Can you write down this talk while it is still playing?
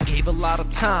Gave a lot of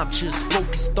time, just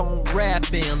focused on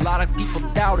rapping. A lot of people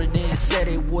doubted it and said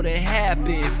it wouldn't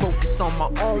happen. Focus on my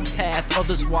own path,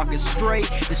 others walking straight.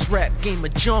 This rap game a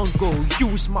jungle, you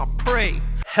was my prey.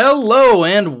 Hello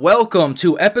and welcome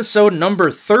to episode number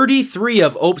 33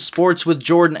 of Ope Sports with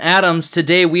Jordan Adams.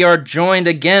 Today we are joined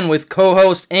again with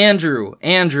co-host Andrew.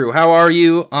 Andrew, how are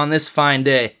you on this fine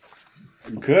day?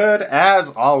 Good as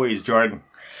always, Jordan.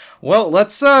 Well,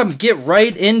 let's get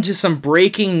right into some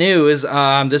breaking news.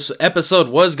 This episode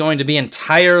was going to be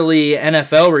entirely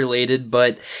NFL related,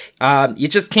 but you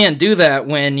just can't do that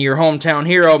when your hometown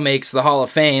hero makes the Hall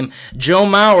of Fame. Joe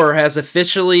Mauer has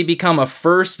officially become a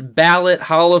first ballot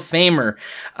Hall of Famer.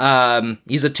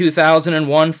 He's a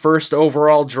 2001 first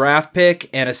overall draft pick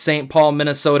and a St. Paul,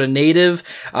 Minnesota native.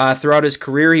 Throughout his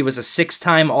career, he was a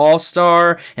 6-time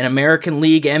All-Star, an American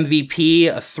League MVP,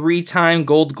 a 3-time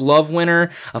Gold Glove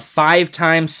winner, a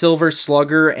 5-time Silver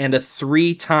Slugger, and a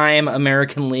 3-time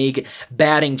American League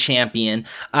batting champion.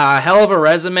 Hell of a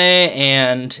resume,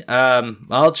 and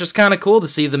well, it's just kind of cool to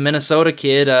see the Minnesota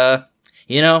kid,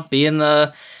 be in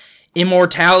the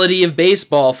immortality of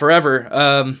baseball forever.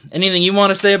 Anything you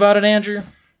want to say about it, Andrew?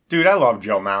 Dude, I loved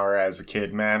Joe Mauer as a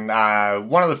kid, man.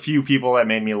 One of the few people that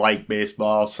made me like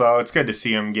baseball, so it's good to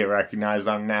see him get recognized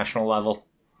on a national level.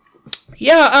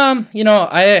 Yeah,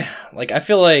 I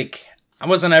feel like I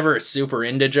wasn't ever super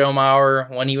into Joe Mauer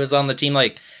when he was on the team.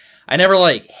 Like, I never,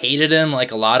 hated him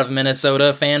like a lot of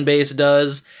Minnesota fan base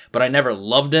does, but I never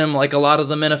loved him like a lot of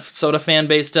the Minnesota fan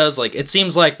base does. Like, it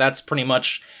seems like that's pretty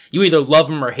much, you either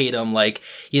love him or hate him. Like,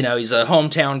 he's a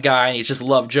hometown guy and you just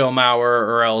love Joe Mauer,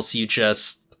 or else you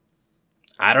just,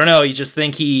 I don't know, you just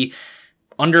think he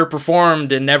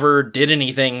underperformed and never did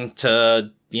anything to,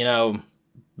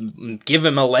 give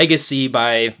him a legacy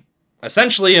by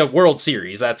essentially a World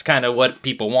Series. That's kind of what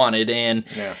people wanted. And,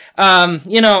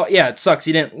 it sucks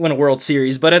he didn't win a World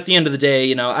Series. But at the end of the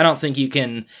day, I don't think you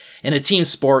can, in a team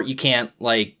sport, you can't,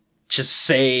 just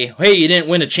say, hey, you didn't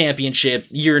win a championship,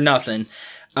 you're nothing.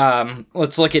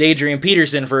 Let's look at Adrian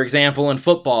Peterson, for example, in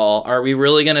football. Are we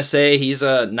really going to say he's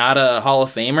not a Hall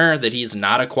of Famer, that he's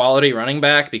not a quality running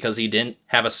back because he didn't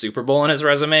have a Super Bowl in his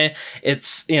resume?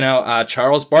 It's,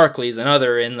 Charles Barkley's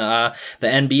another in the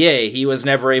NBA. He was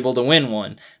never able to win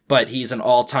one, but he's an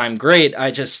all-time great.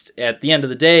 At the end of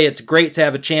the day, it's great to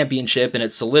have a championship and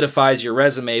it solidifies your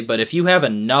resume, but if you have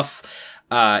enough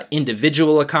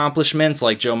individual accomplishments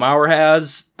like Joe Mauer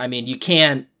has, I mean, you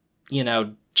can't,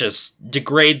 just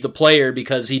degrade the player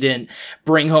because he didn't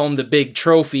bring home the big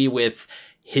trophy with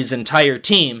his entire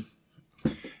team.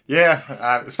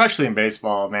 Yeah, especially in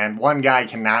baseball, man. One guy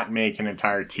cannot make an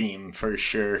entire team, for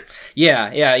sure.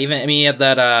 Yeah. You had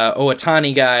that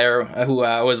Ohtani guy who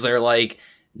was their,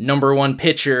 number one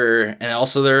pitcher and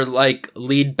also their,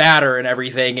 lead batter and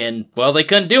everything. And, well, they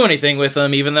couldn't do anything with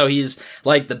him, even though he's,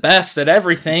 the best at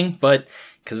everything. But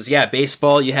because,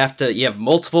 baseball, you have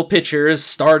multiple pitchers,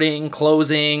 starting,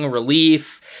 closing,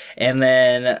 relief, and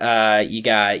then you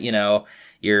got,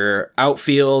 your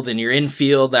outfield and your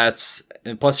infield,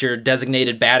 plus your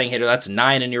designated batting hitter, that's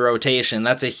 9 in your rotation.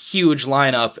 That's a huge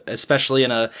lineup, especially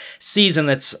in a season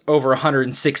that's over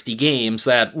 160 games.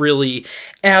 That really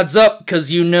adds up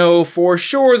because for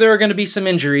sure there are going to be some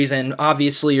injuries, and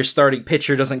obviously your starting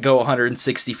pitcher doesn't go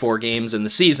 164 games in the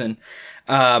season.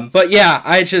 But yeah,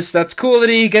 that's cool that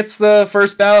he gets the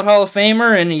first ballot Hall of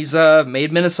Famer and he's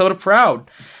made Minnesota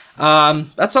proud.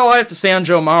 That's all I have to say on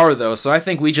Joe Mauer, though, so I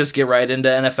think we just get right into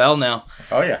NFL now.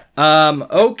 Oh, yeah.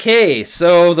 Okay,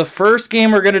 so the first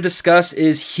game we're going to discuss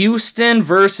is Houston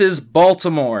versus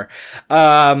Baltimore.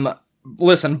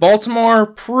 Listen, Baltimore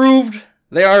proved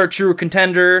they are a true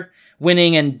contender,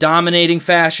 winning in dominating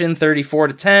fashion,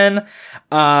 34-10.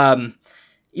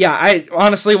 I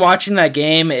honestly, watching that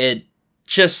game,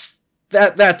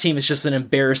 that team is just an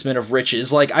embarrassment of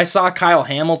riches. I saw Kyle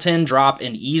Hamilton drop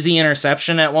an easy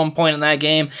interception at one point in that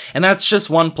game, and that's just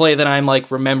one play that I'm,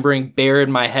 remembering bare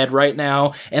in my head right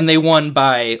now, and they won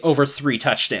by over 3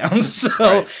 touchdowns.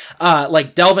 So,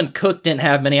 right. Delvin Cook didn't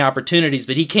have many opportunities,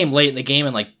 but he came late in the game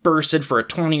and, bursted for a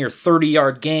 20 or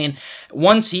 30-yard gain.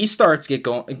 Once he starts to get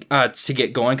going,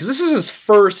 because this is his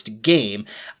first game,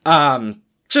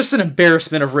 just an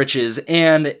embarrassment of riches,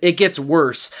 and it gets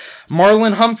worse.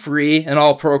 Marlon Humphrey, an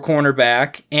all-pro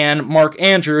cornerback, and Mark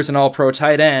Andrews, an all-pro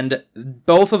tight end,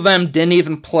 both of them didn't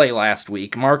even play last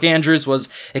week. Mark Andrews was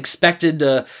expected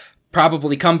to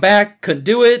probably come back, couldn't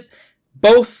do it.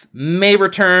 both may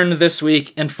return this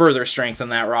week and further strengthen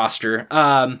that roster.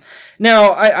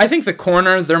 Now, I think the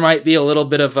corner, there might be a little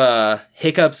bit of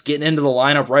hiccups getting into the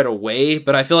lineup right away,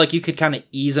 but I feel like you could kind of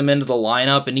ease him into the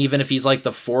lineup, and even if he's like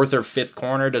the 4th or 5th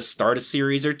corner to start a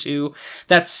series or two,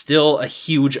 that's still a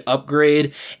huge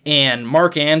upgrade. And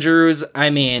Mark Andrews, I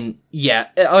mean, yeah,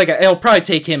 like it'll probably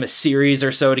take him a series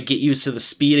or so to get used to the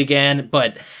speed again,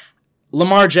 but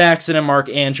Lamar Jackson and Mark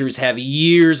Andrews have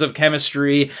years of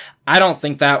chemistry. I don't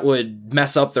think that would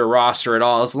mess up their roster at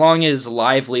all. As long as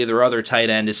Lively, their other tight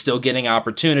end, is still getting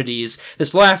opportunities.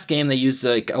 This last game, they used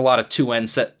like a lot of two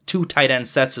tight end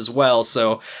sets as well.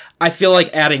 So I feel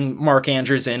like adding Mark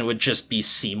Andrews in would just be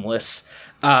seamless.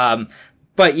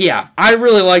 But yeah, I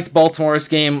really liked Baltimore's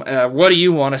game. What do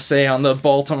you want to say on the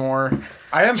Baltimore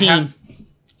team?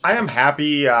 I am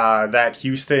happy that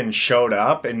Houston showed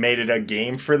up and made it a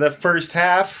game for the first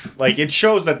half. Like, it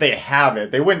shows that they have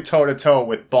it. They went toe-to-toe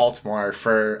with Baltimore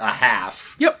for a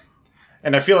half. Yep.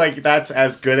 And I feel like that's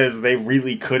as good as they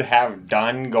really could have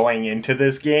done going into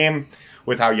this game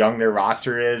with how young their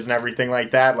roster is and everything like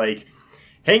that. Like,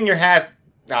 hang your hat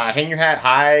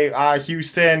high,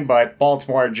 Houston, but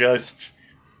Baltimore just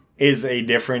is a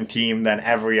different team than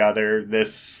every other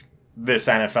this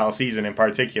NFL season in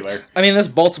particular. I mean, this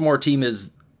Baltimore team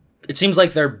it seems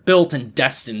like they're built and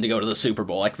destined to go to the Super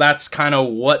Bowl. Like, that's kind of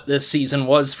what this season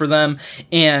was for them.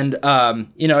 And,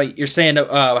 you're saying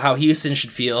how Houston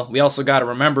should feel. We also got to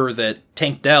remember that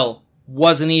Tank Dell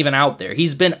wasn't even out there.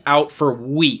 He's been out for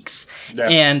weeks. Yeah.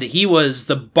 And he was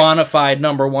the bona fide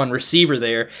number 1 receiver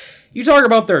there. You talk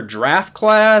about their draft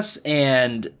class,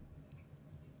 and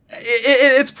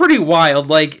it's pretty wild.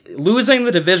 Like, losing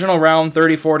the divisional round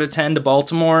 34-10 to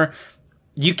Baltimore,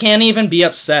 you can't even be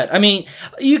upset. I mean,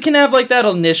 you can have like that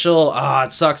initial,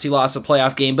 it sucks you lost a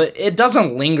playoff game, but it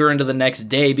doesn't linger into the next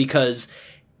day because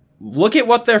look at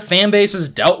what their fan base has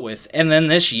dealt with. And then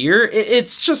this year,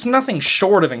 it's just nothing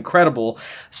short of incredible.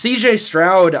 CJ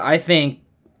Stroud, I think,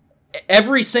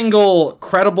 every single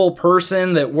credible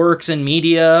person that works in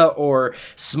media or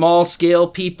small scale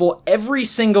people, every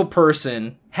single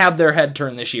person had their head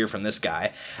turned this year from this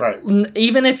guy. Right.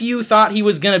 Even if you thought he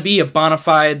was going to be a bona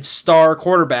fide star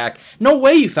quarterback, no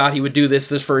way you thought he would do this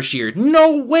first year.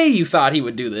 No way you thought he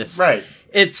would do this. Right.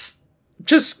 It's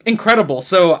just incredible.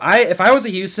 So if I was a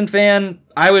Houston fan,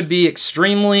 I would be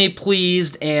extremely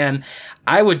pleased, and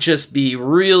I would just be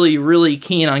really, really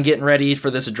keen on getting ready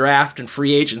for this draft and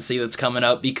free agency that's coming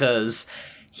up, because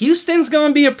Houston's going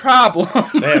to be a problem.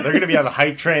 Man, they're going to be on the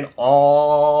hype train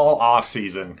all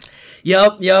offseason.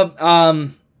 Yep.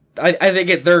 I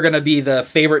think they're going to be the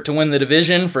favorite to win the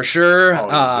division for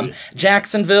sure.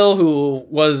 Jacksonville, who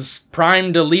was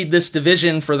primed to lead this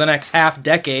division for the next half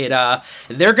decade,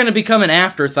 they're going to become an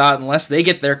afterthought unless they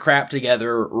get their crap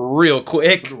together real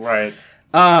quick. Right.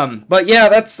 But yeah,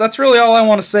 that's really all I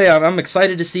want to say. I'm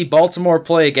excited to see Baltimore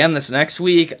play again this next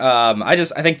week. I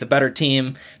think the better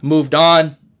team moved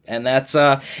on, and that's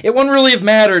it wouldn't really have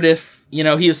mattered if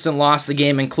Houston lost the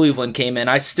game and Cleveland came in.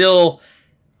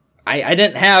 I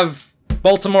didn't have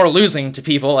Baltimore losing to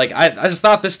people. Like, I just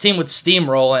thought this team would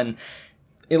steamroll, and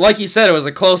like you said, it was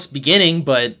a close beginning,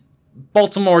 but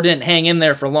Baltimore didn't hang in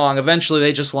there for long. Eventually,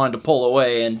 they just wanted to pull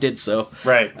away and did so.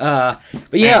 Right. But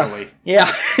yeah.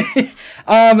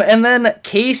 And then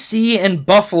KC and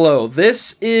Buffalo.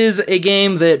 This is a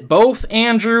game that both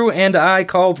Andrew and I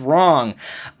called wrong,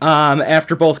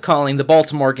 after both calling the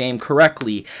Baltimore game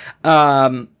correctly.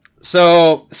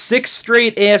 So 6th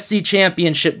straight AFC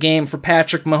championship game for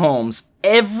Patrick Mahomes.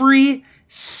 Every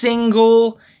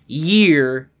single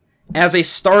year as a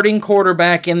starting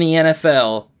quarterback in the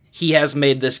NFL, he has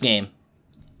made this game.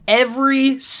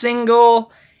 Every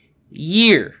single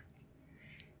year.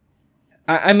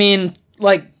 I mean,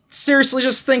 like, seriously,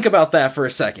 just think about that for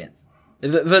a second.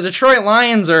 The Detroit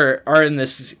Lions are in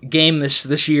this game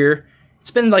this year.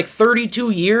 It's been like 32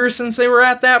 years since they were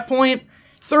at that point.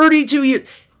 32 years.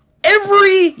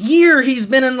 Every year he's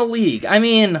been in the league. I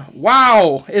mean,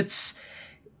 wow. It's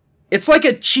like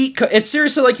a cheat code. It's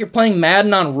seriously like you're playing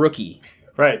Madden on rookie.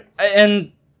 Right.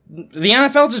 And the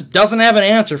NFL just doesn't have an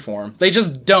answer for him. They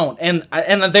just don't. And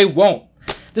they won't.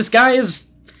 This guy is...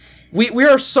 We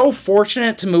are so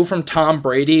fortunate to move from Tom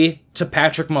Brady to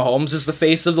Patrick Mahomes as the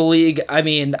face of the league. I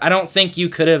mean, I don't think you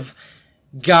could have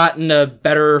gotten a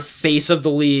better face of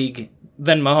the league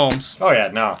than Mahomes. Oh, yeah,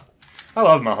 no. I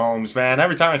love Mahomes, man.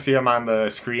 Every time I see him on the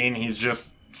screen, he's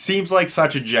just seems like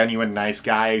such a genuine nice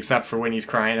guy, except for when he's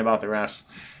crying about the refs.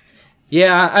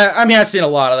 Yeah, I mean, I've seen a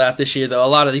lot of that this year, though. A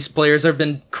lot of these players have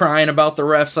been crying about the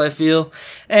refs, I feel.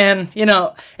 And,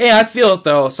 hey, I feel it,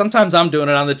 though. Sometimes I'm doing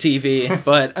it on the TV.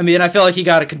 But, I mean, I feel like you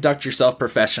got to conduct yourself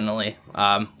professionally.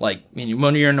 When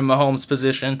you're in a Mahomes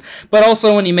position. But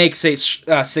also when you make, say,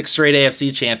 6 straight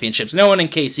AFC championships. No one in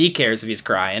KC cares if he's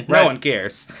crying. Right. No one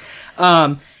cares.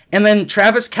 And then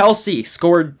Travis Kelce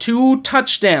scored 2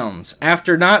 touchdowns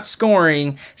after not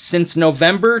scoring since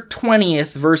November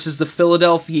 20th versus the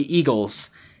Philadelphia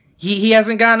Eagles. He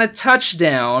hasn't gotten a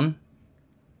touchdown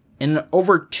in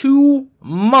over 2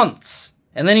 months.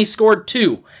 And then he scored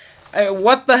 2.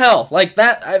 What the hell? Like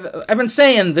that, I've been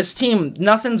saying this team,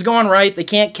 nothing's going right. They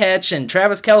can't catch, and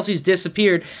Travis Kelce's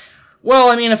disappeared. Well,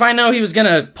 I mean, if I know he was going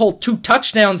to pull 2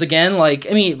 touchdowns again,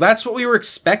 that's what we were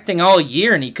expecting all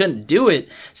year, and he couldn't do it.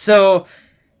 So,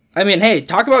 I mean, hey,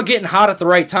 talk about getting hot at the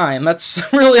right time. That's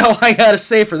really all I got to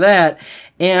say for that.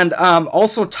 And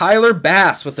also Tyler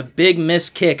Bass with a big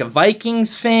missed kick.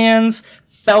 Vikings fans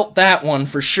felt that one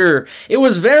for sure. It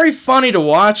was very funny to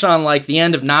watch on the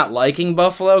end of not liking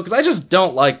Buffalo, because I just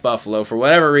don't like Buffalo for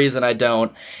whatever reason. I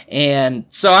don't, and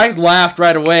so I laughed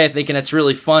right away thinking it's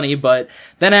really funny, but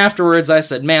then afterwards I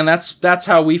said, man, that's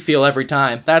how we feel every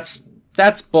time. That's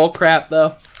bull crap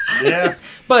though. Yeah.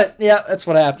 But yeah, that's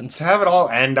what happens. To have it all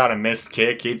end on a missed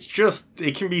kick, it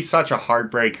can be such a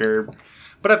heartbreaker.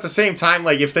 But at the same time,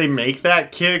 if they make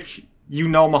that kick,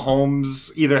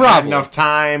 Mahomes either had enough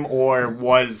time or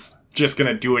was just going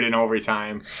to do it in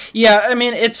overtime. Yeah, I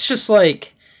mean, it's just that's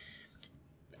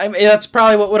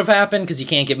probably what would have happened, because you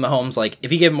can't give Mahomes,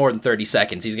 if you give him more than 30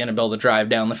 seconds, he's going to build a drive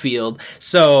down the field.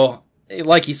 So,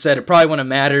 like you said, it probably wouldn't have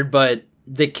mattered, but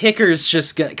the kicker's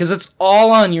just gonna, because it's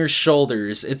all on your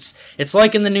shoulders. It's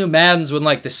like in the new Maddens when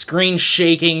the screen's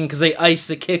shaking because they ice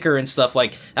the kicker and stuff.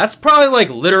 That's probably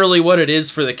literally what it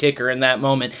is for the kicker in that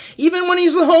moment, even when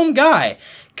he's the home guy.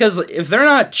 Because if they're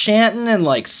not chanting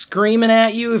and screaming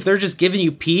at you, if they're just giving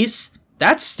you peace,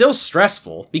 that's still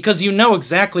stressful, because you know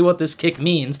exactly what this kick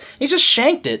means. He just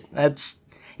shanked it. That's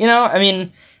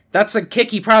that's a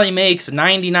kick he probably makes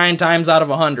 99 times out of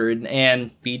 100,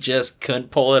 and he just couldn't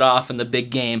pull it off in the big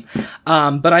game.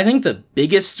 But I think the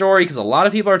biggest story, because a lot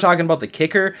of people are talking about the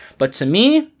kicker, but to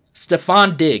me,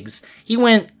 Stephon Diggs. He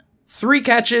went 3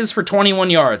 catches for 21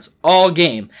 yards all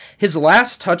game. His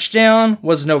last touchdown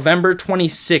was November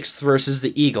 26th versus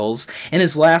the Eagles, and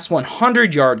his last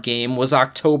 100-yard game was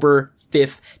October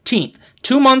 15th.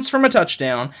 2 months from a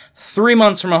touchdown, 3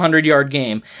 months from a 100-yard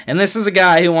game. And this is a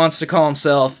guy who wants to call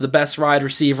himself the best wide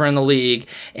receiver in the league.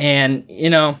 And,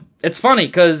 it's funny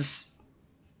because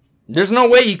there's no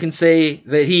way you can say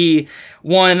that he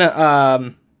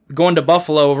won going to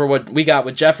Buffalo over what we got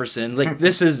with Jefferson.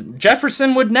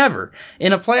 Jefferson would never.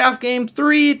 In a playoff game,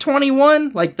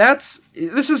 3-21,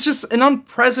 this is just an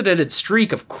unprecedented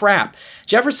streak of crap.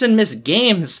 Jefferson missed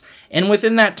games, and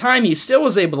within that time, he still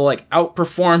was able to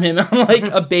outperform him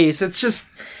on a base.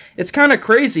 It's kind of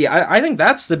crazy. I think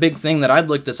that's the big thing that I'd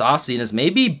look this offseason is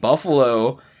maybe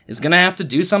Buffalo is going to have to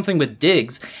do something with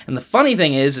Diggs. And the funny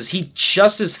thing is he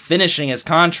just is finishing his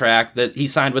contract that he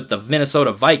signed with the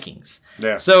Minnesota Vikings.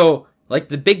 Yeah. So,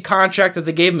 the big contract that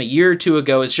they gave him a year or 2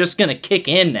 ago is just going to kick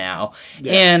in now.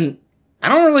 Yeah. And I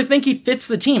don't really think he fits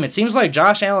the team. It seems like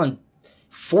Josh Allen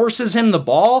forces him the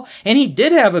ball, and he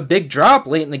did have a big drop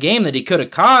late in the game that he could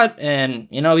have caught, and,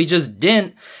 he just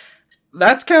didn't.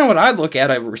 That's kind of what I look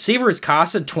at. A receiver who's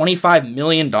costed $25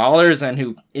 million and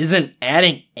who isn't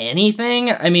adding anything.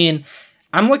 I mean,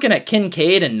 I'm looking at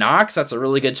Kincaid and Knox. That's a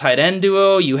really good tight end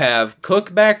duo. You have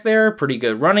Cook back there, pretty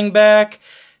good running back.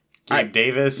 Gabe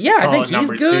Davis, yeah, I think he's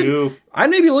number good. 2. I'd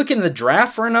maybe look in the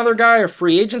draft for another guy or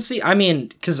free agency. I mean,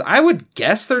 because I would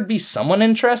guess there'd be someone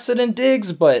interested in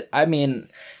Diggs, but I mean,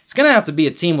 it's going to have to be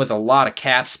a team with a lot of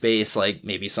cap space,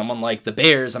 maybe someone like the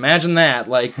Bears. Imagine that,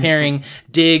 pairing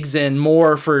Diggs and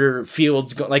Moore for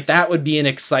Fields. That would be an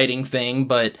exciting thing,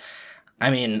 but I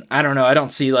mean, I don't know. I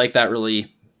don't see that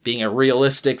really being a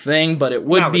realistic thing, but it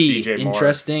would be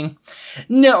interesting.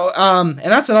 No,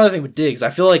 and that's another thing with Diggs. I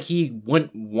feel like he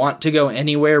wouldn't want to go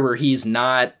anywhere where he's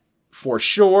not for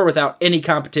sure without any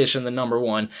competition the number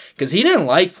one, because he didn't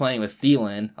like playing with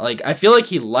Thielen. I feel like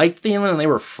he liked Thielen and they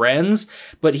were friends,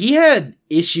 but he had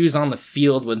issues on the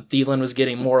field when Thielen was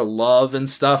getting more love and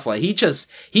stuff.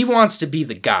 He wants to be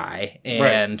the guy,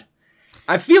 and right.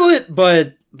 I feel it,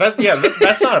 but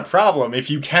that's not a problem if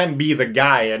you can be the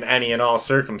guy in any and all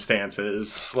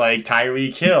circumstances, like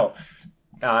Tyreek Hill,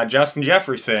 Justin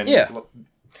Jefferson,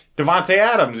 Devontae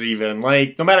Adams even.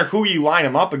 No matter who you line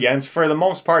them up against, for the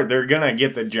most part, they're going to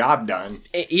get the job done.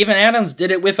 Even Adams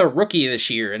did it with a rookie this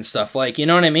year and stuff, you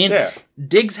know what I mean? Yeah.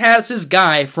 Diggs has his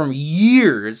guy from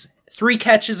years, 3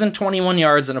 catches and 21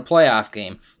 yards in a playoff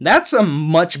game. That's a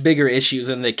much bigger issue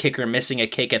than the kicker missing a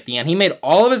kick at the end. He made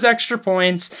all of his extra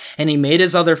points, and he made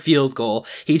his other field goal.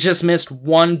 He just missed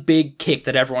one big kick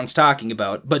that everyone's talking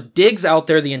about. But Diggs out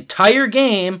there the entire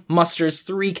game musters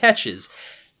 3 catches.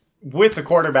 With the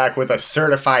quarterback with a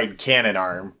certified cannon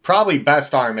arm. Probably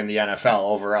best arm in the NFL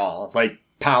overall. Like,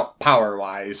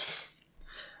 power-wise.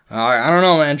 I don't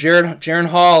know, man. Jaron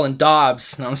Hall and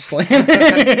Dobbs. No, I'm just playing.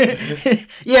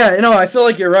 Yeah, I feel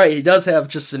like you're right. He does have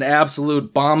just an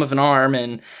absolute bomb of an arm,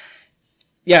 and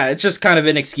yeah, it's just kind of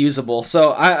inexcusable.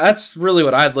 So that's really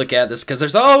what I'd look at this, because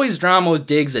there's always drama with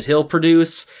Diggs that he'll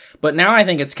produce, but now I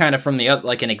think it's kind of from the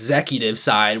like an executive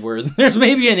side where there's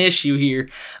maybe an issue here.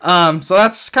 So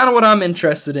that's kind of what I'm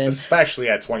interested in, especially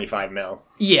at $25 million.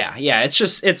 Yeah,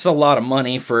 it's a lot of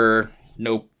money for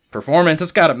no performance.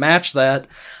 It's got to match that.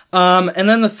 And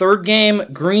then the third game,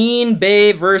 Green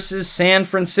Bay versus San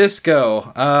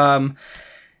Francisco.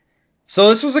 So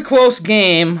this was a close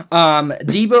game.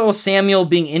 Deebo Samuel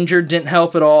being injured didn't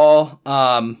help at all.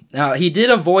 He did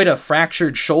avoid a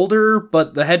fractured shoulder,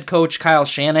 but the head coach, Kyle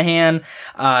Shanahan,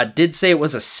 did say it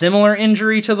was a similar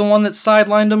injury to the one that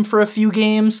sidelined him for a few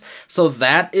games. So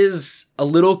that is a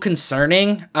little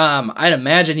concerning. I'd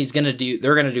imagine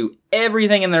they're gonna do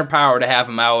everything in their power to have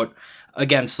him out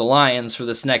against the Lions for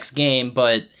this next game,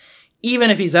 but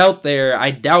even if he's out there, I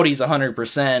doubt he's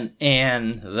 100%,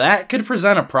 and that could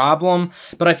present a problem.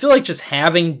 But I feel like just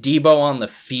having Deebo on the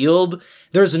field,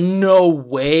 there's no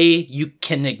way you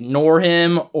can ignore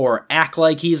him or act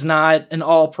like he's not an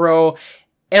all-pro.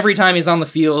 Every time he's on the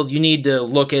field, you need to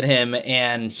look at him,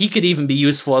 and he could even be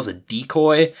useful as a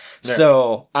decoy. Yeah.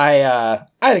 So I'd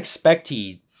expect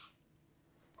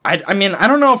I mean, I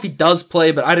don't know if he does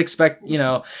play, but I'd expect,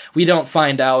 we don't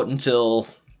find out until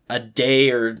a day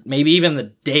or maybe even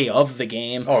the day of the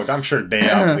game. Oh, I'm sure day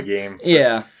of the game.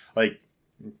 Yeah. Like,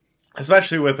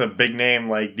 especially with a big name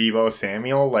like Deebo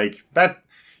Samuel, like that,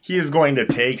 he is going to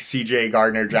take CJ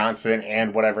Gardner-Johnson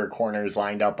and whatever corners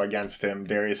lined up against him.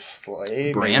 Darius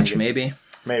Slay? Branch, maybe.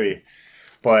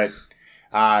 But,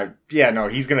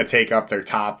 he's going to take up their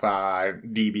top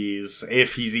DBs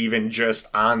if he's even just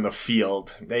on the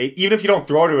field. Even if you don't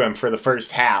throw to him for the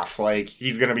first half, like,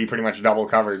 he's going to be pretty much double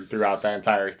covered throughout that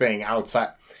entire thing. Because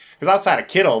outside of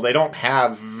Kittle, they don't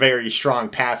have very strong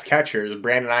pass catchers.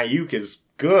 Brandon Ayuk is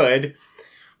good,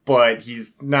 but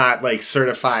he's not, like,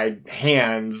 certified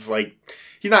hands. Like,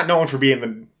 he's not known for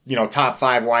being the, top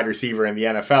 5 wide receiver in the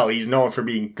NFL. He's known for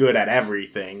being good at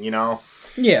everything,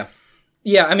 Yeah.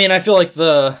 Yeah, I mean, I feel like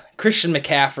the Christian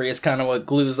McCaffrey is kind of what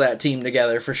glues that team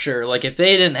together for sure. Like, if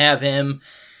they didn't have him,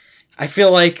 I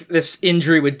feel like this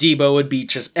injury with Deebo would be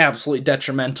just absolutely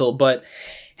detrimental. But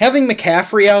having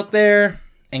McCaffrey out there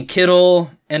and Kittle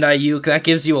and Ayuk, that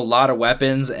gives you a lot of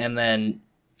weapons. And then,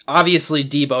 obviously,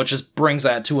 Deebo just brings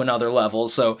that to another level.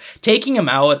 So, taking him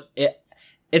out,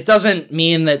 it doesn't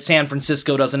mean that San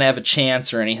Francisco doesn't have a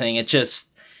chance or anything.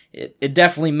 It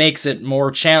definitely makes it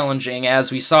more challenging. As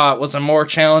we saw, it was a more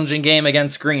challenging game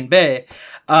against Green Bay.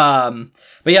 But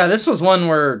yeah, this was one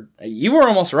where you were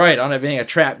almost right on it being a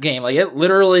trap game. Like, it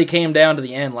literally came down to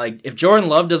the end. Like, if Jordan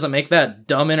Love doesn't make that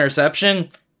dumb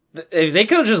interception, they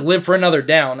could have just lived for another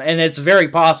down, and it's very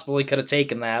possible he could have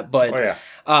taken that. But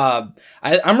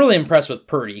I'm really impressed with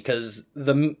Purdy, because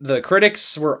the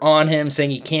critics were on him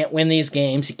saying he can't win these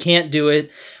games, he can't do it.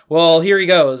 Well, here he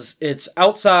goes. It's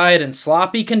outside in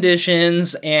sloppy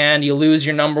conditions, and you lose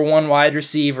your number 1 wide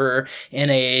receiver in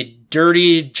a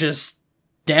dirty, just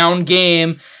down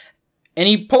game, and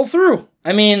he pulled through.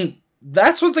 I mean,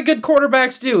 that's what the good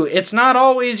quarterbacks do. It's not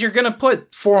always you're going to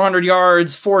put 400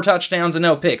 yards, 4 touchdowns, and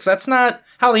no picks. That's not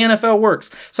how the NFL works.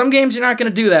 Some games you're not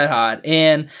going to do that hot.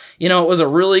 And, it was a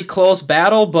really close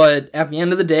battle, but at the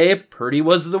end of the day, Purdy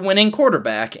was the winning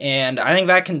quarterback. And I think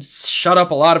that can shut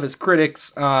up a lot of his critics,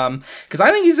 because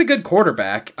I think he's a good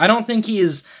quarterback. I don't think he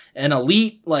is an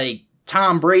elite, like,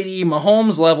 Tom Brady,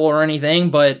 Mahomes level or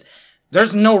anything, but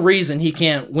there's no reason he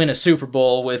can't win a Super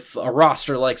Bowl with a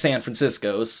roster like San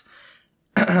Francisco's.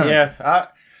 Yeah, I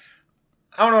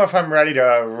don't know if I'm ready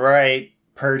to write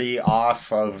Purdy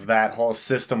off of that whole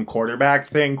system quarterback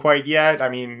thing quite yet. I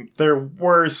mean, there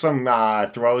were some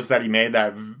throws that he made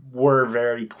that were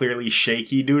very clearly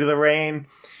shaky due to the rain.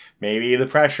 Maybe the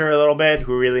pressure a little bit.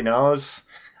 Who really knows?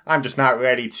 I'm just not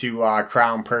ready to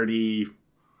crown Purdy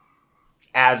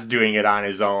as doing it on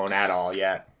his own at all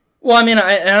yet. Well, I mean,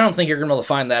 I don't think you're going to be able to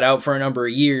find that out for a number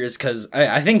of years, because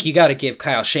I think you got to give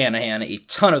Kyle Shanahan a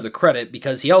ton of the credit,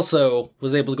 because he also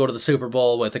was able to go to the Super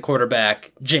Bowl with a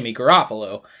quarterback, Jimmy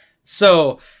Garoppolo.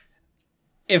 So,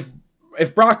 if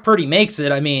Brock Purdy makes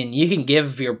it, I mean, you can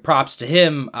give your props to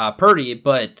him, Purdy,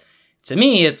 but to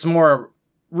me, it's more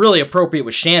really appropriate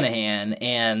with Shanahan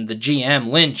and the GM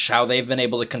Lynch, how they've been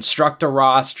able to construct a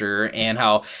roster and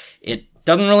how it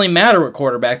doesn't really matter what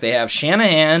quarterback they have.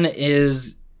 Shanahan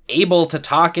is able to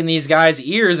talk in these guys'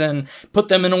 ears and put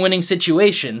them in a winning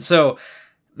situation. So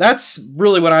that's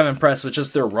really what I'm impressed with,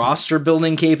 just their roster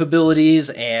building capabilities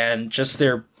and just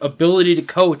their ability to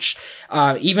coach.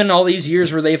 Even all these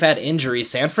years where they've had injuries,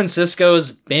 San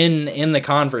Francisco's been in the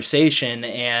conversation,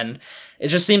 and it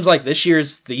just seems like this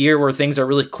year's the year where things are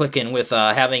really clicking with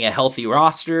having a healthy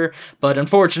roster. But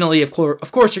unfortunately, of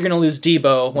course, you're going to lose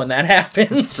Debo when that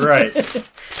happens. Right.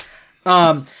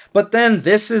 But then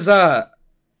this is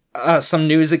some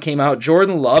news that came out.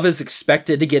 Jordan Love is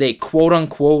expected to get a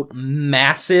quote-unquote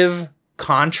massive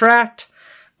contract.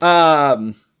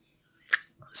 So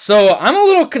I'm a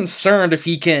little concerned if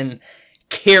he can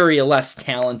carry a less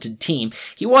talented team.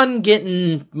 He wasn't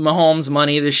getting Mahomes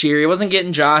money this year. He wasn't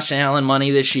getting Josh Allen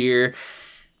money this year.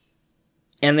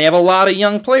 And they have a lot of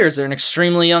young players. They're an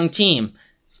extremely young team.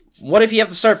 What if you have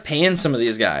to start paying some of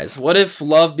these guys? What if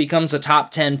Love becomes a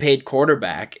top 10 paid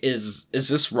quarterback? Is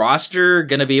this roster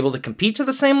going to be able to compete to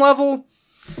the same level?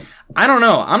 I don't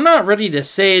know. I'm not ready to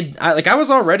say... I was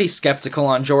already skeptical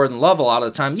on Jordan Love a lot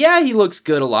of the time. Yeah, he looks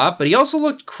good a lot, but he also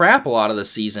looked crap a lot of the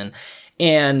season.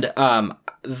 And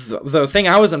the thing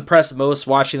I was impressed most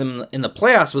watching them in the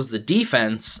playoffs was the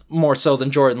defense, more so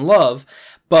than Jordan Love.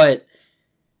 But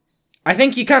I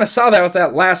think you kind of saw that with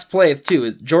that last play,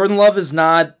 too. Jordan Love is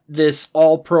not this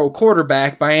all-pro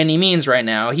quarterback by any means right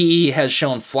now. He has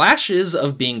shown flashes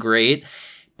of being great,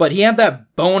 but he had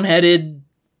that boneheaded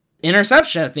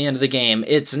interception at the end of the game.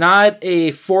 It's not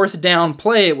a fourth down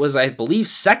play. It was, I believe,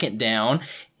 second down.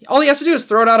 All he has to do is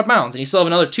throw it out of bounds, and you still have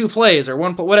another 2 plays or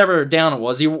whatever down it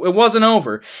was. It wasn't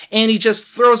over. And he just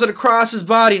throws it across his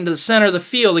body into the center of the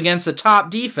field against the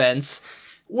top defense.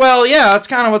 Well, yeah, that's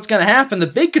kind of what's going to happen. The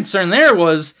big concern there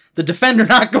was the defender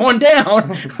not going down.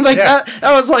 That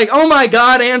was like, oh my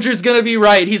God, Andrew's going to be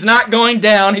right. He's not going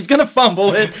down. He's going to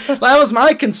fumble it. That was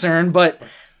my concern, but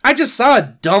I just saw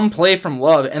a dumb play from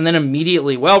Love, and then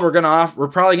immediately, we're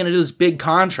probably going to do this big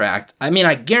contract. I mean,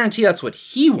 I guarantee that's what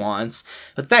he wants,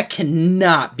 but that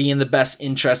cannot be in the best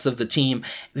interest of the team.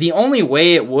 The only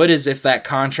way it would is if that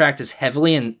contract is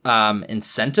heavily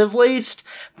incentive-laced,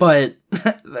 but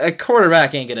a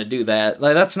quarterback ain't going to do that.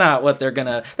 That's not what they're going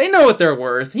to... They know what they're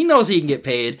worth. He knows he can get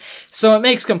paid, so it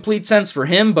makes complete sense for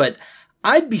him, but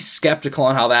I'd be skeptical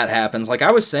on how that happens. Like I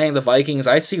was saying, the Vikings,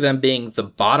 I see them being the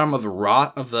bottom of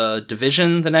the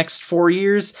division the next 4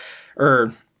 years,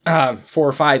 or 4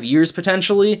 or 5 years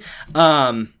potentially,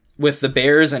 with the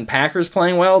Bears and Packers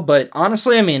playing well. But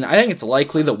honestly, I mean, I think it's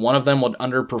likely that one of them would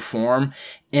underperform.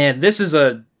 And this is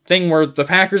a thing where the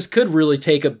Packers could really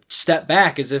take a step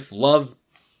back, as if Love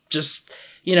just,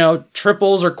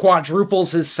 triples or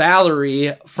quadruples his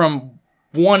salary from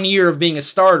 1 year of being a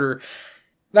starter.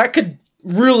 That could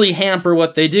really hamper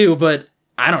what they do, but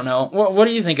I don't know. What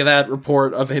do you think of that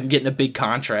report of him getting a big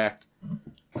contract?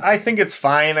 I think it's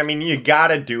fine. I mean, you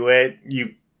gotta do it.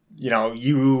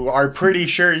 You are pretty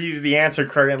sure he's the answer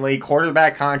currently.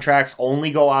 Quarterback contracts only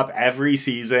go up every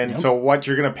season. Yep. So what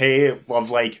you're gonna pay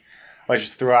of, let's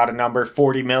just throw out a number,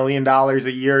 $40 million a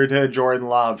year to Jordan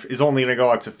Love is only gonna go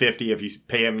up to 50 if you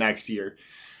pay him next year.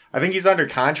 I think he's under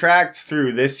contract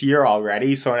through this year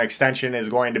already, so an extension is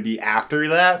going to be after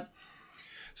that.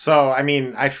 So, I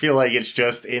mean, I feel like it's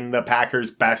just in the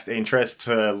Packers' best interest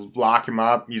to lock him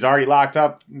up. He's already locked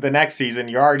up the next season.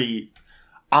 You're already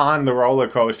on the roller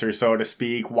coaster, so to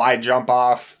speak. Why jump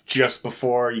off just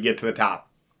before you get to the top?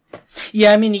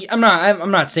 Yeah, I mean, I'm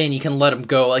not saying you can let him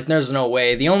go. There's no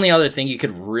way. The only other thing you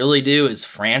could really do is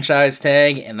franchise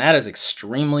tag, and that is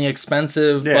extremely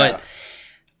expensive. Yeah.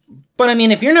 But I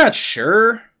mean, if you're not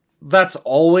sure, that's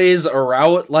always a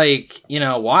route.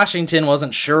 Washington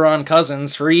wasn't sure on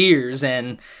Cousins for years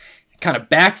and kind of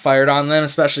backfired on them,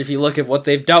 especially if you look at what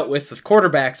they've dealt with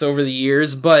quarterbacks over the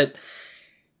years. But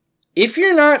if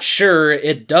you're not sure,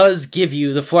 it does give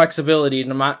you the flexibility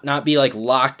to not be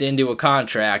locked into a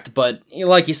contract. But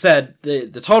like you said,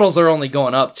 the totals are only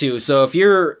going up too. So if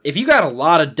you got a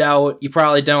lot of doubt, you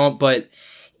probably don't. But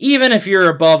even if you're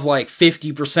above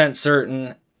 50%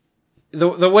 certain,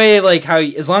 the way how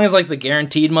as long as the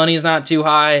guaranteed money is not too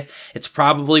high, it's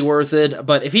probably worth it.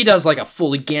 But if he does a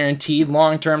fully guaranteed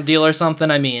long-term deal or something,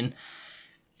 I mean,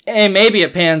 maybe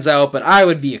it pans out, but I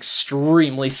would be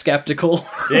extremely skeptical.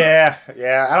 Yeah.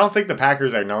 I don't think the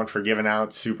Packers are known for giving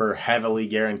out super heavily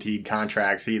guaranteed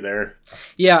contracts either.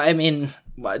 Yeah, I mean,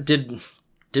 did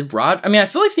Rod? I mean, I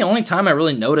feel like the only time I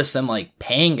really noticed them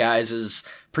paying guys is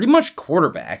pretty much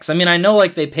quarterbacks. I mean, I know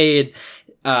they paid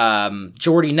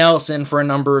Jordy Nelson for a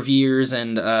number of years,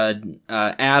 and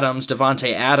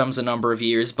Devontae Adams a number of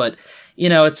years, but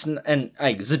it's and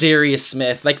like Zadarius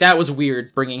Smith, like that was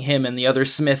weird bringing him and the other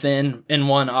Smith in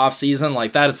one offseason.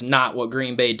 Like that is not what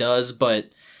Green Bay does, but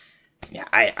yeah,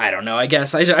 I don't know. I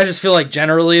guess I just feel like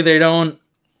generally they don't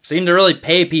seem to really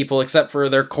pay people except for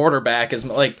their quarterback. Is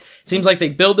like it seems like they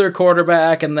build their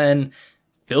quarterback and then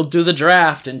build through the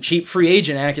draft and cheap free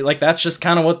agent act. Like that's just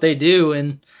kind of what they do,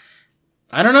 and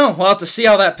I don't know. We'll have to see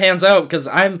how that pans out, because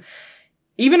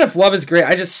even if Love is great,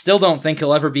 I just still don't think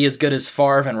he'll ever be as good as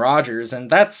Favre and Rodgers, and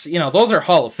that's, those are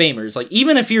Hall of Famers. Like,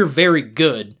 even if you're very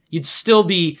good, you'd still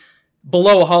be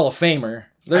below a Hall of Famer.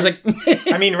 There's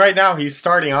I mean, right now he's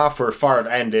starting off where Favre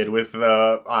ended with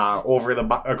the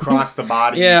across the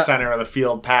body center of the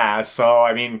field pass. So,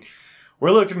 I mean,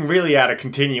 we're looking really at a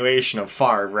continuation of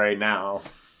Favre right now.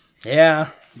 Yeah.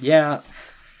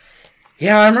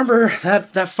 Yeah, I remember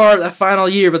that final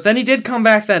year, but then he did come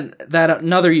back that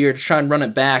another year to try and run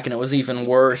it back, and it was even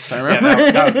worse. I remember.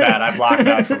 Yeah, that was bad. I blocked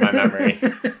that from my memory.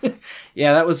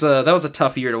 Yeah, that was a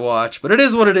tough year to watch, but it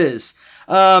is what it is.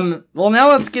 Well, now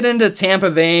let's get into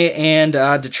Tampa Bay and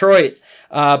Detroit.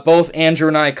 Both Andrew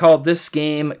and I called this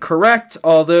game correct,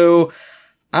 although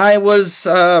I was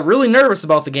really nervous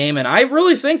about the game, and I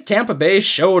really think Tampa Bay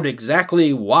showed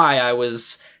exactly why I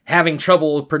was having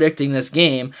trouble predicting this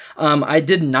game. I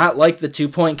did not like the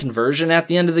 2-point conversion at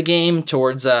the end of the game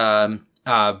towards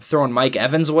throwing Mike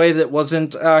Evans away that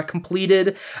wasn't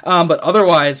completed. But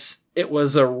otherwise, it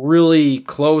was a really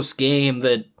close game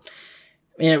that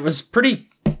it was pretty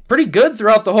good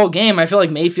throughout the whole game. I feel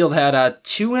like Mayfield had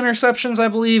 2 interceptions, I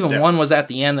believe, and one was at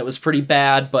the end that was pretty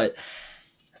bad. But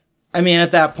I mean,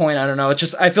 at that point, I don't know.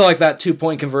 I feel like that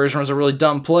 2-point conversion was a really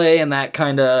dumb play, and that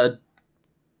kind of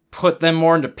put them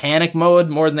more into panic mode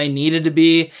more than they needed to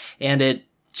be, and it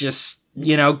just,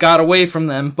 got away from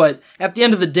them. But at the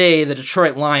end of the day, the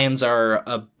Detroit Lions are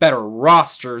a better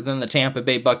roster than the Tampa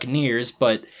Bay Buccaneers,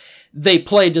 but they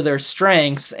played to their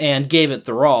strengths and gave it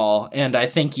their all, and I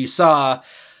think you saw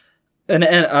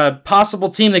a possible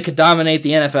team that could dominate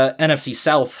the NFC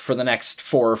South for the next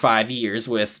 4 or 5 years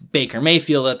with Baker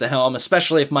Mayfield at the helm,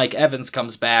 especially if Mike Evans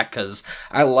comes back, because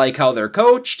I like how they're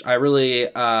coached. I really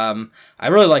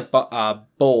like Todd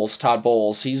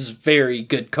Bowles. He's a very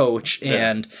good coach,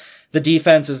 and the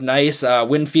defense is nice.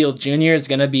 Winfield Jr. is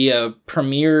going to be a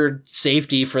premier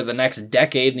safety for the next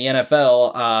decade in the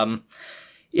NFL.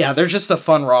 Yeah, they're just a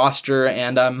fun roster,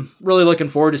 and I'm really looking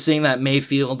forward to seeing that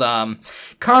Mayfield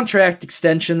contract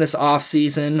extension this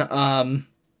offseason.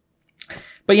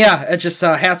 But yeah, it just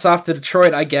hats off to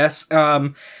Detroit, I guess.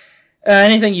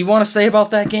 Anything you want to say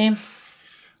about that game?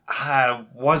 I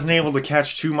wasn't able to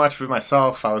catch too much of it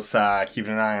myself. I was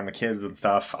keeping an eye on the kids and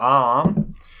stuff.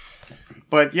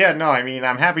 But yeah, no, I mean,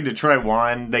 I'm happy Detroit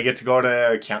won. They get to go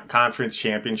to conference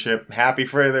championship. Happy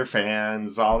for their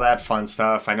fans, all that fun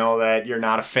stuff. I know that you're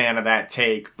not a fan of that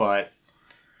take, but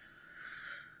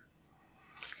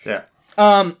yeah.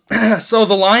 So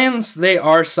the Lions, they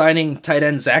are signing tight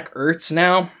end Zach Ertz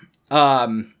now.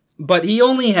 But he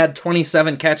only had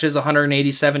 27 catches,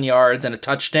 187 yards, and a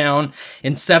touchdown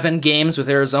in 7 games with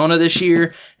Arizona this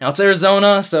year. Now, it's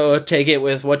Arizona, so take it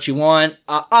with what you want.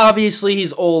 Obviously,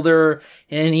 he's older,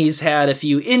 and he's had a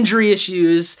few injury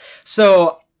issues,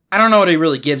 so I don't know what he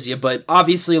really gives you, but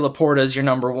obviously Laporta is your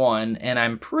number one, and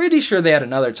I'm pretty sure they had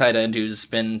another tight end who's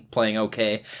been playing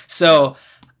okay. So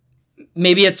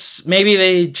maybe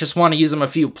they just want to use him a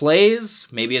few plays.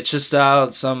 Maybe it's just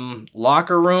some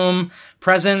locker room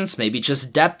presence. Maybe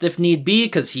just depth if need be,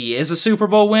 because he is a Super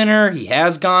Bowl winner. He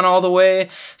has gone all the way.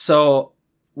 So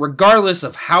regardless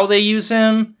of how they use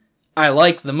him, I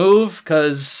like the move,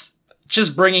 because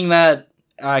just bringing that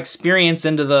experience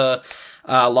into the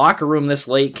locker room this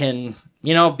late can,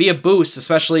 be a boost,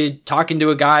 especially talking to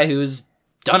a guy who's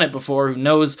done it before, who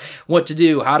knows what to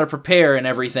do, how to prepare and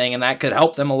everything, and that could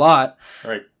help them a lot.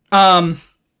 Right.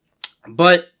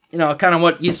 But, kind of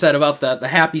what you said about the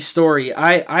happy story,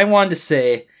 I wanted to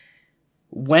say,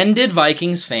 when did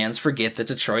Vikings fans forget that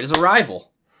Detroit is a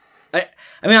rival?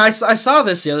 I saw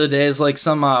this the other day as like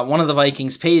some, one of the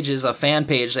Vikings pages, a fan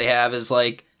page they have, is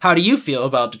like, how do you feel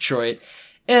about Detroit?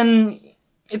 And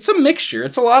it's a mixture.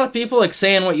 It's a lot of people like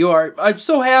saying what you are. I'm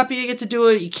so happy you get to do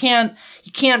it. You can't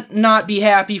not be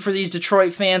happy for these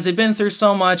Detroit fans. They've been through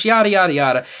so much, yada, yada,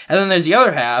 yada. And then there's the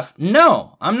other half.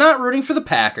 No, I'm not rooting for the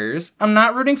Packers. I'm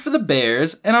not rooting for the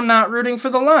Bears. And I'm not rooting for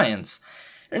the Lions.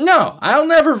 No, I'll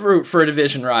never root for a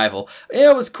division rival.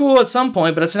 It was cool at some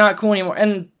point, but it's not cool anymore.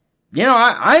 And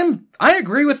I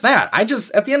agree with that. I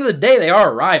just, at the end of the day, they are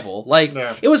a rival. Like,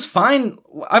 It was fine.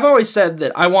 I've always said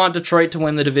that I want Detroit to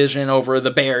win the division over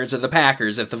the Bears or the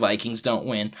Packers if the Vikings don't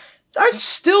win. I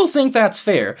still think that's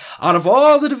fair. Out of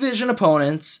all the division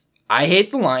opponents, I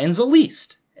hate the Lions the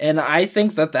least. And I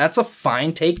think that that's a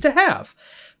fine take to have.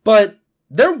 But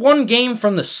they're one game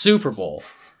from the Super Bowl.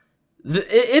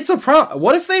 It's a problem.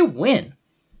 What if they win?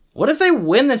 What if they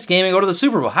win this game and go to the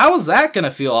Super Bowl? How is that going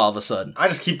to feel all of a sudden? I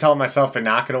just keep telling myself they're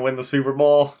not going to win the Super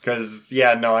Bowl because,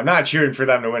 I'm not cheering for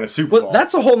them to win a Super Bowl.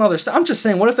 That's a whole nother... I'm just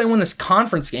saying, what if they win this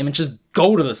conference game and just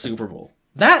go to the Super Bowl?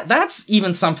 That's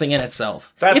even something in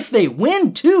itself. If they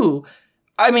win, too...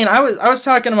 I mean, I was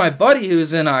talking to my buddy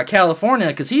who's in California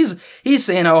because he's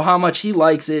saying how much he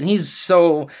likes it and he's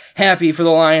so happy for the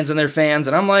Lions and their fans,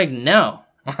 and I'm like, no.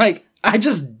 I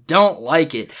just don't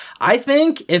like it. I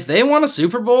think if they won a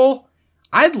Super Bowl,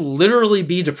 I'd literally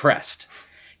be depressed.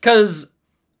 Because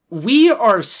we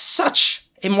are such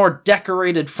a more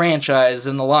decorated franchise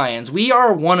than the Lions. We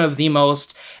are one of the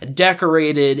most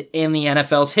decorated in the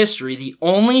NFL's history. The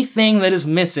only thing that is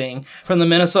missing from the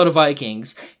Minnesota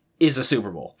Vikings is a Super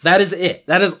Bowl. That is it.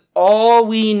 That is all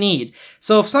we need.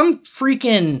 So if some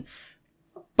freaking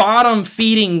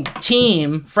bottom-feeding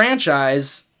team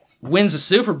franchise wins a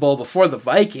Super Bowl before the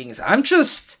Vikings, I'm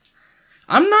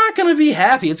not going to be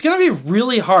happy. It's going to be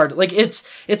really hard. Like, it's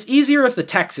easier if the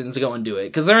Texans go and do it,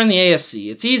 because they're in the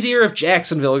AFC. It's easier if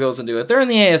Jacksonville goes and do it. They're in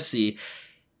the AFC.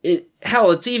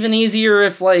 It's even easier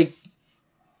if,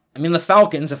 the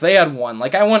Falcons, if they had won.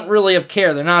 I wouldn't really have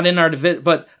cared. They're not in our division,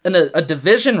 but in a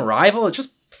division rival, it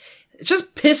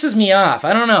just pisses me off.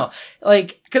 I don't know.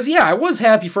 Because, I was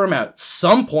happy for them at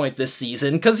some point this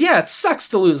season, because, it sucks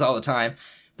to lose all the time.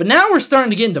 But now we're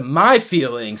starting to get into my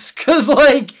feelings, because,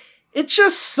 it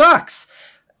just sucks.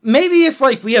 Maybe if,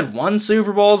 we had won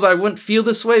Super Bowls, I wouldn't feel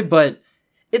this way, but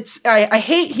I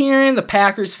hate hearing the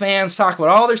Packers fans talk about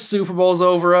all their Super Bowls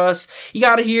over us. You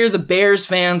gotta hear the Bears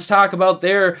fans talk about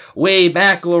their way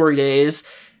back glory days.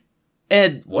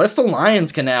 And what if the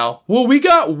Lions can now? Well, we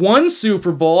got one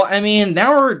Super Bowl. I mean,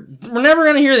 now we're never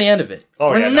gonna hear the end of it.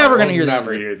 We're never gonna hear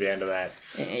the end of that.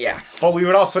 Yeah. But we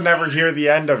would also never hear the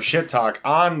end of shit talk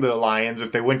on the Lions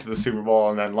if they went to the Super Bowl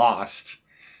and then lost.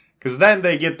 Because then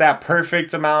they get that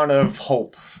perfect amount of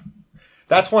hope.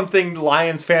 That's one thing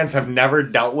Lions fans have never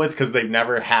dealt with because they've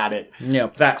never had it.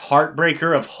 Yep. That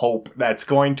heartbreaker of hope that's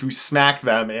going to smack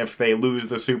them if they lose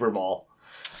the Super Bowl.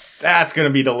 That's going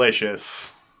to be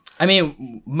delicious. I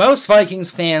mean, most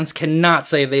Vikings fans cannot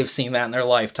say they've seen that in their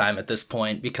lifetime at this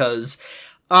point because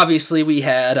obviously we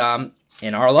had...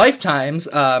 in our lifetimes,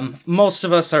 most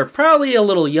of us are probably a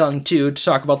little young, too, to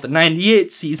talk about the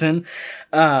 98 season.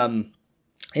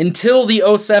 Until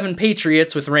the 07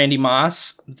 Patriots with Randy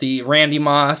Moss, the Randy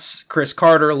Moss, Chris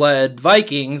Carter-led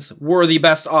Vikings were the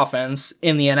best offense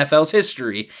in the NFL's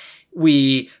history.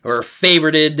 We were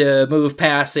favorited to move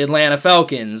past the Atlanta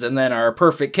Falcons, and then our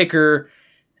perfect kicker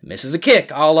misses a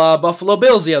kick, a la Buffalo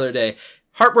Bills the other day.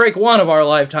 Heartbreak 1 of our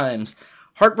lifetimes.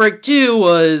 Heartbreak 2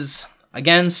 was...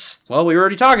 against, we were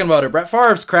already talking about it, Brett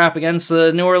Favre's crap against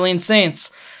the New Orleans Saints.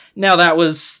 Now that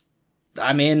was,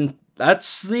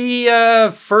 that's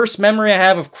the first memory I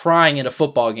have of crying at a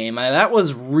football game. That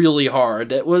was really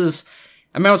hard. I was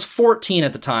 14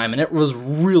 at the time, and it was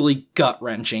really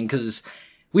gut-wrenching, because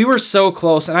we were so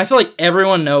close, and I feel like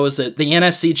everyone knows that the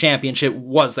NFC Championship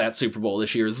was that Super Bowl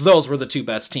this year. Those were the two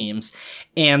best teams.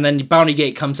 And then Bounty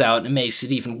Gate comes out, and it makes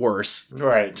it even worse.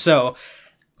 Right. So...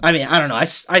 I don't know. I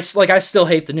still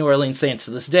hate the New Orleans Saints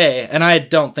to this day, and I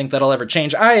don't think that'll ever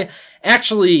change. I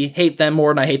actually hate them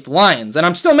more than I hate the Lions, and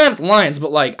I'm still mad at the Lions,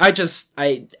 but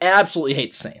I absolutely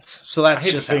hate the Saints. So that's I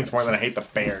hate just the Saints more than I hate the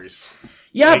Bears.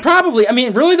 Yeah, probably.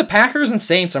 Really, the Packers and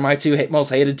Saints are my two most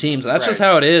hated teams. That's just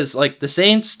how it is. The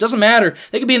Saints, doesn't matter.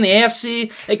 They could be in the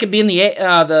AFC. They could be in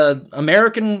the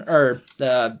American or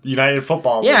the United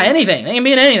Football League. Yeah, anything. They can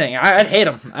be in anything. I'd hate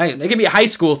them. They could be a high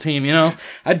school team,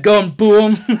 I'd go and boo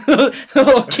them. The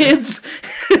little kids.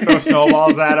 Throw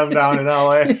snowballs at them down in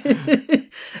LA.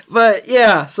 But,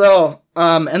 yeah, so,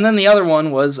 and then the other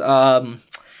one was,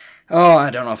 I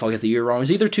don't know if I'll get the year wrong. It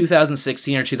was either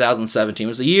 2016 or 2017. It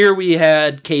was the year we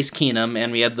had Case Keenum,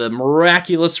 and we had the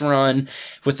miraculous run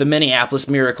with the Minneapolis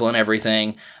Miracle and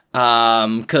everything.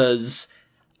 Because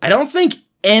I don't think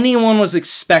anyone was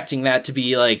expecting that to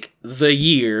be, the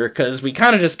year, because we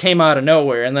kind of just came out of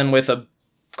nowhere, and then with a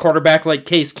quarterback like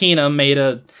Case Keenum made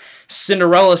a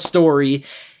Cinderella story,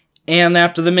 and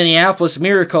after the Minneapolis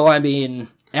Miracle,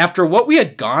 after what we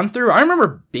had gone through, I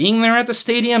remember being there at the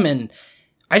stadium, and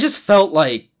I just felt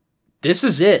like, this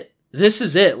is it. This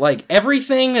is it.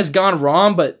 Everything has gone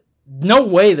wrong, but no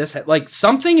way this, like,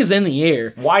 something is in the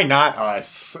air. Why not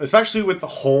us? Especially with the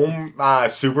home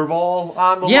Super Bowl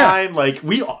on the line. Like,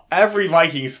 every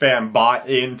Vikings fan bought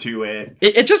into it.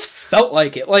 It just felt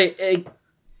like it. Like,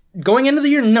 going into the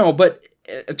year, no, but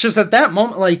just at that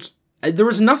moment, like, there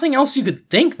was nothing else you could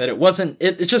think that it wasn't.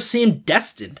 It just seemed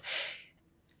destined.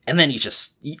 And then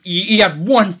you have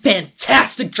one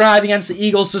fantastic drive against the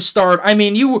Eagles to start. I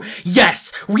mean,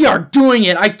 yes, we are doing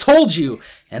it. I told you.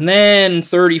 And then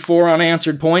 34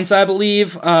 unanswered points, I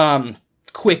believe.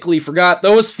 Quickly forgot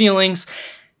those feelings.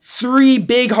 3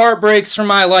 big heartbreaks from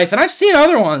my life. And I've seen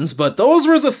other ones, but those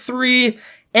were the 3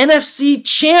 NFC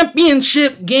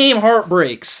Championship game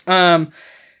heartbreaks.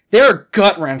 They're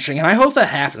gut-wrenching, and I hope that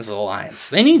happens to the Lions.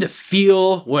 They need to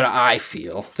feel what I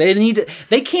feel. They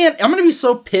can't, I'm going to be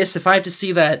so pissed if I have to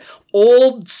see that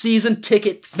old season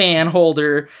ticket fan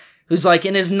holder who's like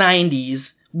in his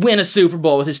 90s win a Super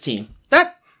Bowl with his team.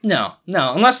 No,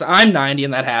 unless I'm 90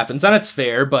 and that happens, then it's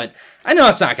fair, but I know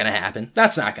it's not going to happen.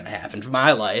 That's not going to happen for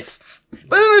my life.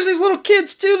 But then there's these little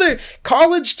kids, too. They're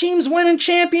college teams winning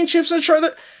championships. I'm sure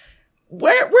that...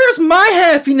 Where's my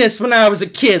happiness when I was a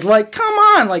kid? Like, come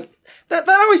on, like, that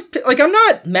always... Like, I'm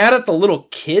not mad at the little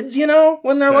kids, you know,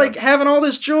 when they're, like, having all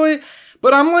this joy,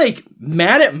 but I'm, like,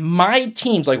 mad at my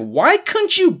teams. Like, why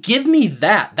couldn't you give me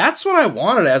that? That's what I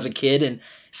wanted as a kid, and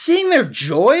seeing their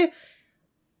joy...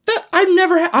 I'll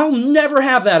never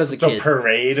have that as a kid. The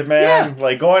parade, man. Yeah.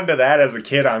 Like, going to that as a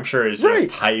kid, I'm sure is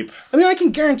just hype. I mean, I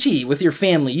can guarantee with your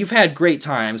family, you've had great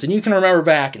times, and you can remember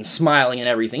back and smiling and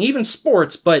everything, even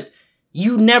sports, but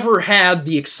you never had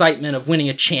the excitement of winning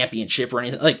a championship or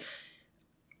anything. Like,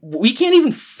 we can't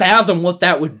even fathom what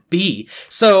that would be.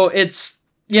 So it's,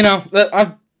 you know,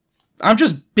 I'm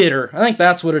just bitter. I think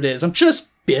that's what it is. I'm just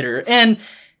bitter. And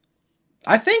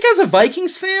I think as a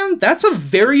Vikings fan, that's a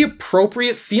very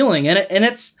appropriate feeling, and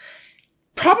it's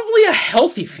probably a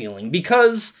healthy feeling,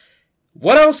 because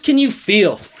what else can you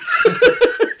feel?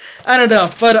 I don't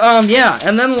know, but yeah,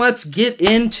 and then let's get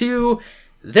into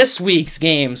this week's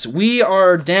games. We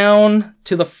are down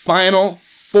to the final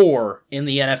 4 in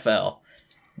the NFL.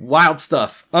 Wild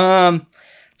stuff.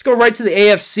 Let's go right to the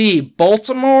AFC.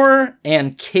 Baltimore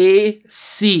and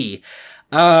KC.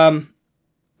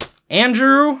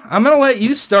 Andrew, I'm going to let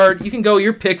you start. You can go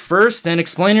your pick first and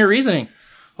explain your reasoning.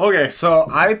 Okay, so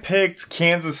I picked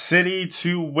Kansas City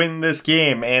to win this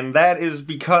game, and that is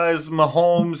because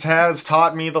Mahomes has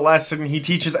taught me the lesson he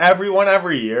teaches everyone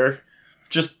every year.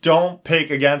 Just don't pick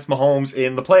against Mahomes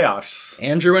in the playoffs.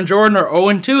 Andrew and Jordan are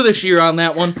 0-2 this year on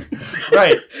that one.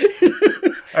 Right.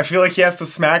 I feel like he has to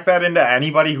smack that into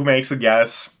anybody who makes a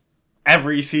guess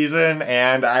every season,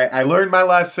 and I learned my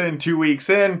lesson 2 weeks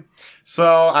in.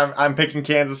 So I'm picking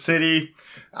Kansas City.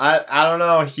 I don't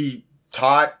know. He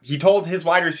told his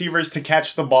wide receivers to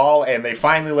catch the ball, and they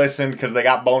finally listened because they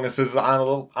got bonuses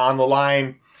on the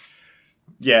line.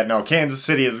 Yeah, no, Kansas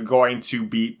City is going to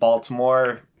beat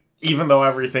Baltimore, even though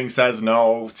everything says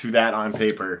no to that on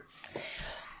paper.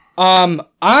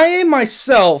 I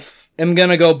myself am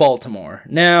gonna go Baltimore.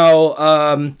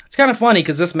 Now, it's kind of funny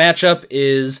because this matchup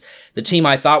is the team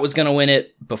I thought was gonna win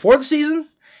it before the season.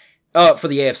 For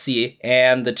the AFC,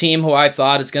 and the team who I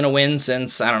thought is going to win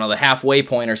since, I don't know, the halfway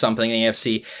point or something in the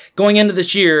AFC. Going into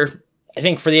this year, I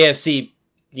think for the AFC,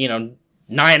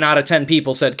 9 out of 10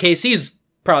 people said KC's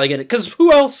probably going to, because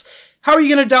who else, how are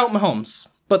you going to doubt Mahomes?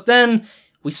 But then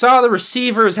we saw the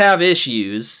receivers have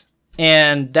issues,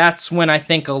 and that's when I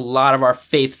think a lot of our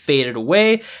faith faded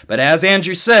away. But as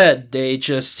Andrew said, he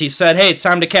said, hey, it's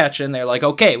time to catch, and they're like,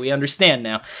 okay, we understand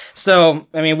now. So,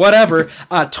 I mean, whatever.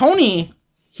 Tony...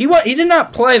 He did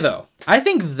not play, though. I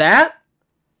think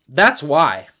that's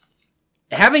why.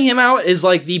 Having him out is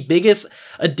like the biggest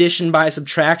addition by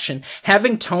subtraction.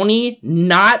 Having Tony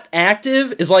not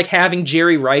active is like having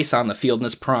Jerry Rice on the field in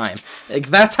his prime. Like,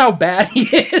 that's how bad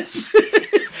he is.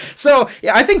 So,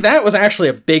 yeah, I think that was actually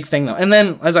a big thing, though. And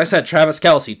then, as I said, Travis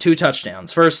Kelce, 2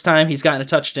 touchdowns. First time he's gotten a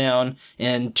touchdown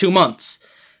in 2 months.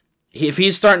 If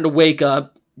he's starting to wake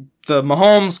up, the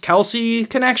Mahomes-Kelce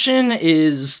connection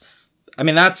is... I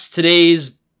mean, that's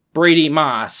today's Brady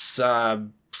Moss,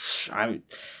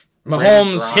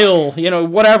 Mahomes Hill,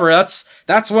 whatever.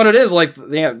 That's what it is. Like,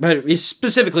 yeah, but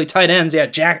specifically tight ends. Yeah,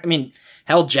 Jackson,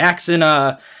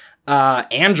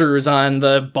 Andrews on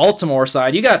the Baltimore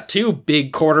side. You got 2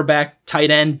 big quarterback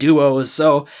tight end duos,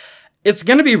 so it's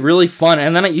gonna be really fun.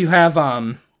 And then you have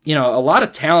a lot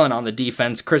of talent on the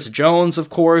defense. Chris Jones, of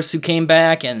course, who came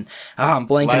back, and I'm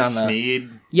blanking on the Snead.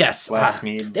 Yes, Les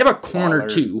Snead. They have a corner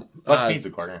too. Les Snead's a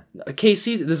corner.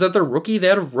 KC, is that their rookie? They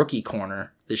had a rookie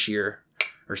corner this year.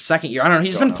 or second year. I don't know.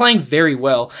 He's been playing very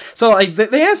well. So, like,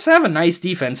 they have a nice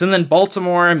defense. And then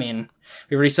Baltimore, I mean,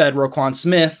 we already said Roquan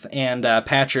Smith and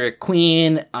Patrick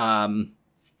Queen.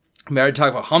 We already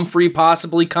talked about Humphrey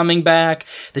possibly coming back.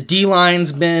 The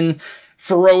D-line's been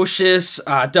ferocious.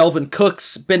 Delvin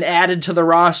Cook's been added to the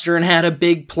roster and had a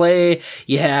big play.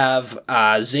 You have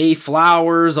Zay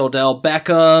Flowers, Odell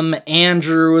Beckham,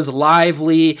 Andrews,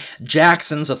 Lively.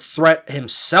 Jackson's a threat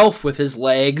himself with his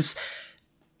legs.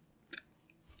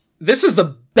 This is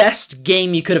the best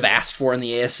game you could have asked for in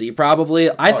the AFC,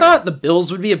 probably. I thought the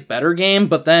Bills would be a better game,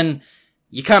 but then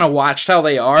you kind of watched how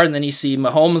they are, and then you see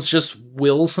Mahomes just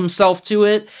wills himself to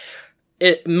it.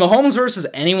 Mahomes versus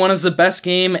anyone is the best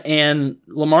game, and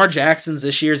Lamar Jackson's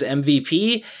this year's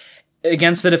MVP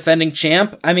against the defending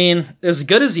champ. I mean, as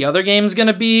good as the other game's going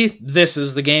to be, this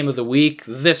is the game of the week.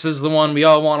 This is the one we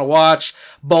all want to watch.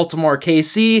 Baltimore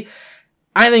KC.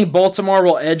 I think Baltimore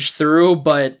will edge through,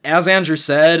 but as Andrew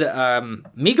said,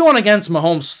 me going against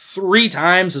Mahomes 3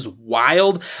 times is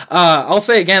wild. I'll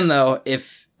say again, though,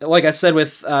 like I said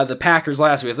with the Packers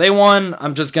last week, if they won,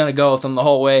 I'm just going to go with them the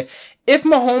whole way. If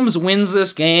Mahomes wins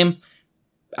this game,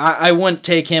 I wouldn't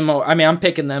take him. I mean, I'm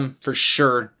picking them for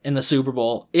sure in the Super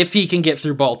Bowl if he can get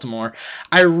through Baltimore.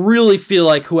 I really feel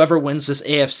like whoever wins this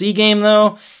AFC game,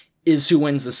 though, is who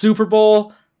wins the Super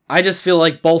Bowl. I just feel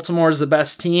like Baltimore is the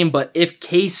best team, but if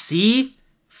KC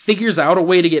figures out a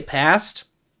way to get past,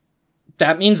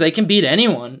 that means they can beat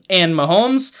anyone. And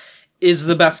Mahomes is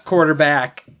the best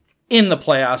quarterback in the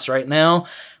playoffs right now.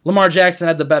 Lamar Jackson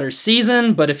had the better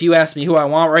season, but if you ask me who I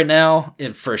want right now,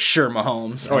 for sure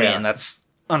Mahomes. I mean, that's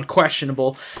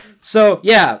unquestionable. So,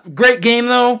 yeah, great game,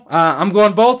 though. I'm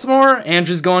going Baltimore.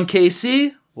 Andrew's going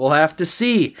KC. We'll have to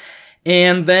see.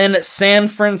 And then San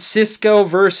Francisco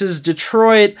versus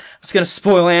Detroit. I'm just going to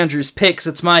spoil Andrew's picks.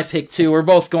 It's my pick, too. We're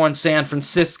both going San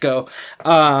Francisco.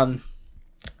 Well,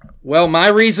 my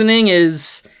reasoning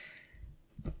is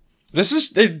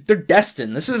they're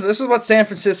destined. This is what San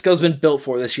Francisco's been built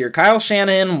for this year. Kyle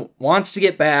Shanahan wants to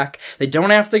get back. They don't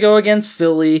have to go against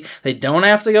Philly. They don't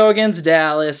have to go against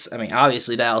Dallas. I mean,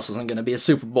 obviously Dallas wasn't going to be a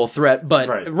Super Bowl threat,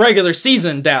 but regular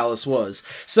season Dallas was.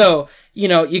 So, you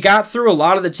know, you got through a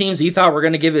lot of the teams you thought were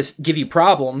going to give you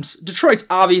problems. Detroit's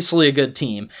obviously a good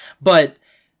team, but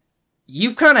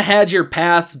you've kind of had your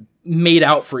path made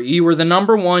out for you. You were the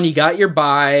number 1, you got your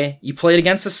bye, you played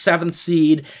against the 7th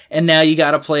seed, and now you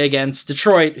got to play against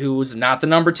Detroit, who's not the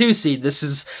number 2 seed. This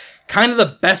is kind of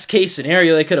the best case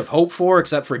scenario they could have hoped for,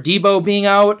 except for Debo being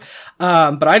out.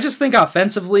 But I just think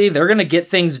offensively, they're going to get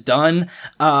things done.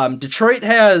 Detroit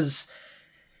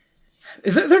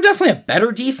they're definitely a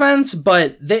better defense,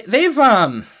 but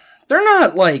they're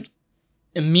not like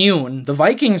immune. The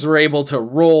Vikings were able to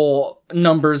roll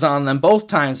numbers on them both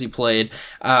times we played.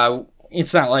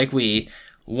 It's not like we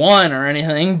won or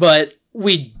anything, but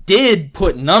we did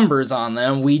put numbers on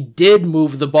them. We did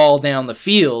move the ball down the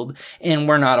field, and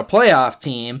we're not a playoff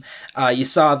team. You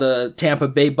saw the Tampa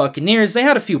Bay Buccaneers. They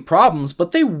had a few problems,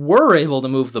 but they were able to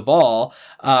move the ball.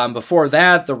 Before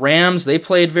that, the Rams, they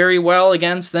played very well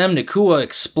against them. Nakua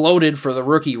exploded for the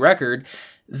rookie record.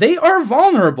 They are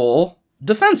vulnerable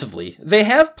defensively. They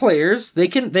have players.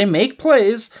 They make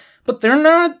plays, but they're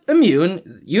not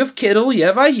immune. You have Kittle, you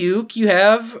have Ayuk, you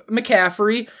have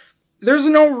McCaffrey. There's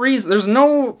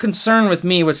no concern with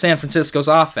me with San Francisco's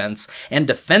offense. And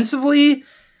defensively,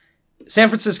 San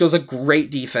Francisco's a great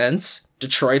defense.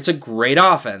 Detroit's a great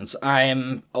offense.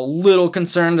 I'm a little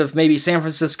concerned of maybe San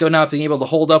Francisco not being able to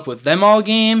hold up with them all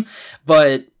game,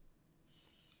 but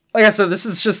like I said, this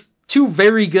is just 2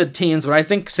 very good teams, but I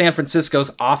think San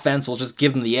Francisco's offense will just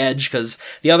give them the edge because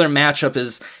the other matchup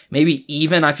is maybe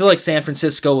even. I feel like San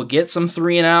Francisco will get some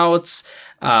 3-and-outs,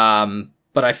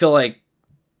 but I feel like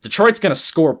Detroit's going to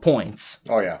score points.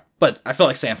 Oh, yeah. But I feel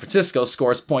like San Francisco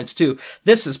scores points, too.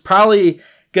 This is probably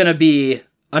going to be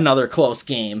another close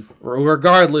game,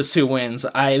 regardless who wins.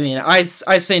 I mean, I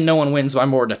say no one wins by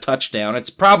more than a touchdown. It's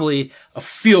probably a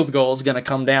field goal is going to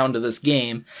come down to this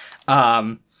game.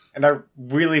 And I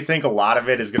really think a lot of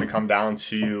it is going to come down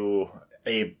to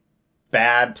a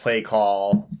bad play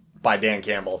call by Dan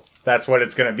Campbell. That's what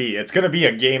it's going to be. It's going to be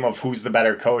a game of who's the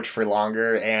better coach for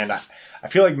longer, and I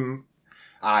feel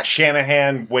like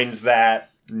Shanahan wins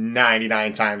that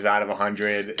 99 times out of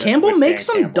 100. Campbell makes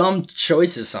some dumb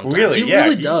choices sometimes. Really, he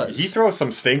really does. He throws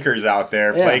some stinkers out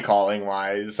there, play calling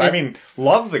wise. I mean,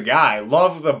 love the guy.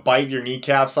 Love the bite your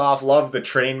kneecaps off. Love the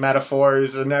train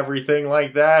metaphors and everything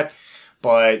like that.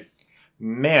 But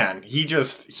man, he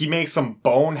makes some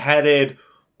boneheaded,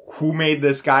 who made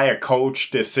this guy a coach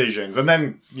decisions. And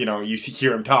then, you know, you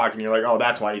hear him talk and you're like, oh,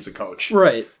 that's why he's a coach.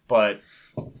 Right. But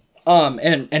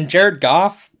and Jared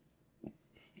Goff,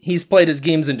 he's played his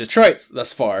games in Detroit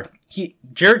thus far.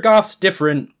 Jared Goff's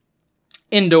different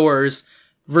indoors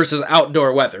versus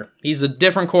outdoor weather. He's a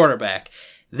different quarterback.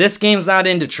 This game's not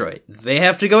in Detroit. They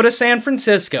have to go to San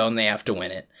Francisco, and they have to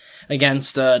win it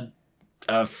against a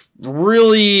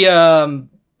really,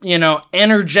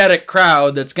 energetic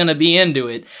crowd that's going to be into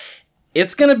it.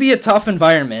 It's going to be a tough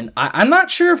environment. I'm not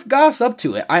sure if Goff's up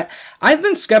to it. I've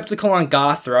been skeptical on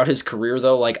Goff throughout his career,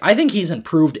 though. Like, I think he's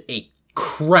improved a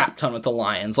crap ton with the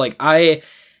Lions. Like, I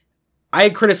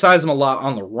criticized him a lot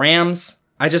on the Rams.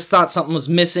 I just thought something was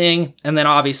missing, and then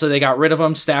obviously they got rid of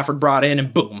him. Stafford brought in,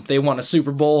 and boom, they won a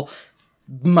Super Bowl.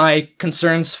 My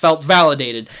concerns felt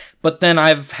validated. But then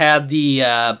I've had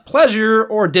the pleasure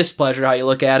or displeasure, how you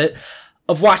look at it,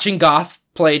 of watching Goff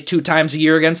play 2 times a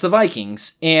year against the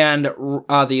Vikings. And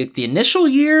the initial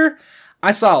year,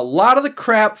 I saw a lot of the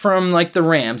crap from like the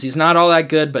Rams. He's not all that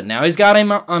good, but now he's got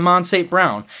Amon St.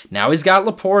 Brown. Now he's got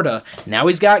Laporta. Now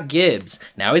he's got Gibbs.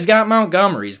 Now he's got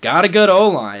Montgomery. He's got a good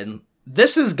O-line.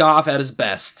 This is Goff at his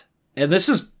best. And this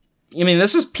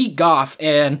is Pete Goff.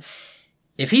 And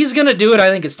if he's going to do it, I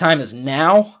think his time is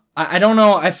now. I don't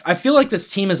know. I feel like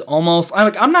this team is almost...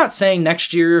 I'm not saying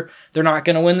next year they're not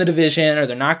going to win the division or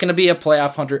they're not going to be a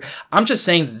playoff hunter. I'm just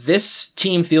saying this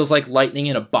team feels like lightning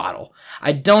in a bottle.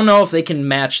 I don't know if they can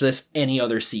match this any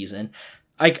other season.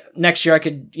 Like, next year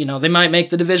they might make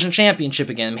the division championship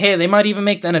again. Hey, they might even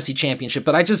make the NFC championship.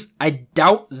 But I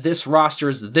doubt this roster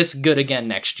is this good again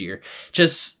next year.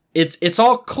 It's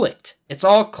all clicked. It's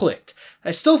all clicked.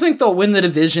 I still think they'll win the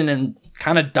division and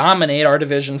kind of dominate our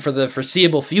division for the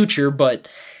foreseeable future, but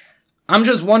I'm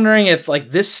just wondering if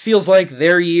like this feels like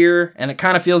their year, and it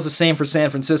kind of feels the same for San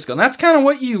Francisco. And that's kind of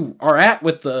what you are at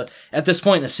this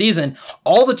point in the season.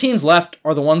 All the teams left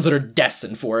are the ones that are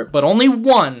destined for it, but only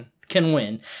one can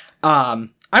win. I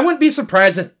wouldn't be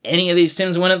surprised if any of these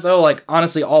teams win it though. Like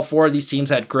honestly, all 4 of these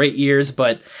teams had great years,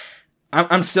 but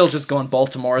I'm still just going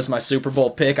Baltimore as my Super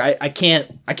Bowl pick. I can't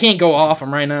go off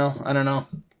them right now. I don't know.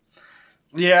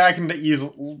 Yeah, I can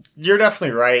easily. You're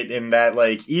definitely right in that,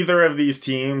 like, either of these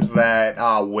teams that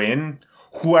win,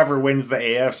 whoever wins the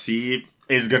AFC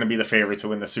is going to be the favorite to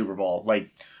win the Super Bowl. Like,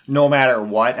 no matter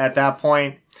what at that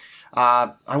point.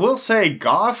 I will say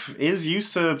Goff is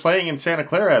used to playing in Santa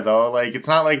Clara, though. Like, it's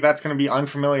not like that's going to be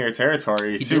unfamiliar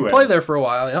territory to him. He did play there for a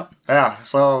while, yep. Yeah,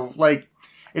 so, like,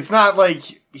 it's not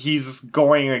like he's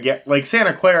going to get... Like,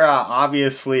 Santa Clara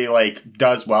obviously, like,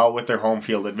 does well with their home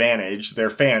field advantage. Their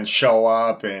fans show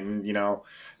up and,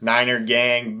 Niner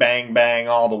gang, bang, bang,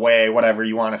 all the way, whatever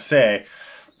you want to say.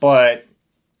 But,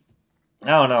 I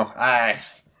don't know.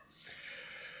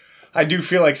 I do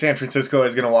feel like San Francisco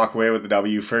is going to walk away with the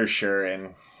W for sure,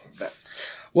 and...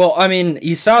 Well, I mean,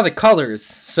 you saw the colors,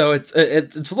 so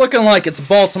it's looking like it's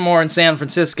Baltimore and San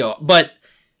Francisco, but...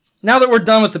 Now that we're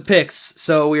done with the picks,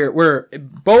 so we're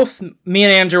both, me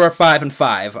and Andrew are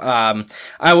 5-5.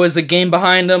 I was a game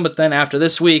behind him, but then after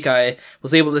this week, I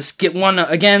was able to skip one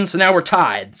again, so now we're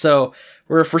tied. So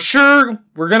we're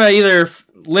gonna either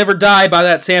live or die by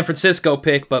that San Francisco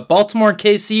pick, but Baltimore and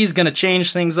KC is gonna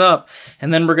change things up,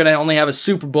 and then we're gonna only have a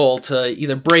Super Bowl to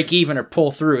either break even or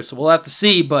pull through. So we'll have to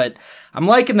see, but I'm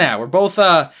liking that. We're both,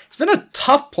 it's been a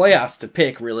tough playoffs to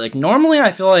pick, really. Like, normally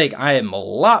I feel like I am a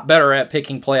lot better at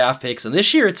picking playoff picks, and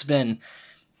this year it's been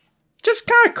just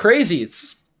kind of crazy. It's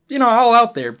just, all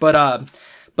out there. But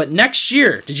next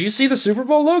year, did you see the Super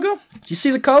Bowl logo? Did you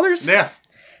see the colors? Yeah.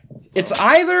 It's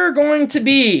either going to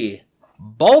be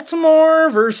Baltimore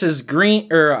versus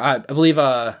I believe,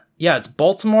 it's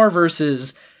Baltimore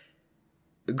versus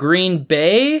Green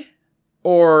Bay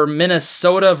or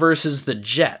Minnesota versus the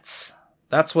Jets.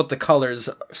 That's what the colors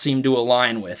seem to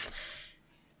align with.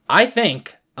 I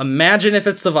think, imagine if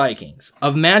it's the Vikings.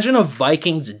 Imagine a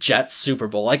Vikings-Jets Super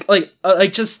Bowl. It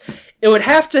would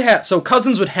have to have... So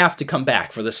Cousins would have to come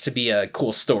back for this to be a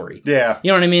cool story. Yeah. You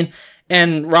know what I mean?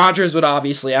 And Rodgers would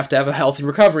obviously have to have a healthy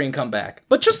recovery and come back.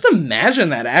 But just imagine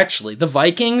that, actually. The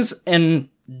Vikings and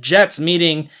Jets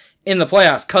meeting in the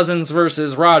playoffs. Cousins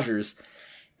versus Rodgers.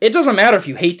 It doesn't matter if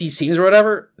you hate these teams or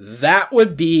whatever. That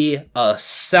would be a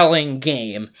selling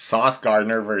game. Sauce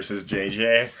Gardner versus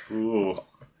JJ. Ooh.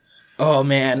 Oh,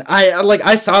 man.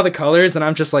 I saw the colors, and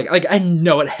I'm just like, I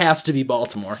know it has to be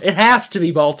Baltimore. It has to be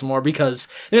Baltimore because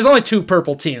there's only 2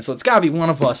 purple teams, so it's got to be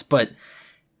one of us. But,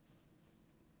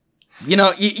 you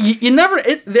never...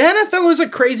 the NFL is a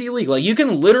crazy league. Like, you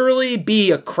can literally be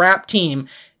a crap team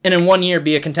and in 1 year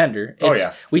be a contender.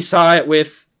 We saw it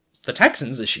with the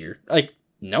Texans this year. Like,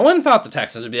 no one thought the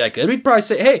Texans would be that good. We'd probably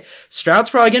say, hey, Stroud's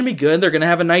probably going to be good. They're going to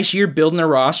have a nice year building their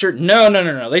roster. No.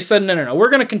 They said, no. We're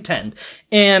going to contend.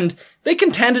 And they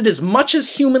contended as much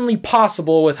as humanly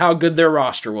possible with how good their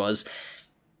roster was.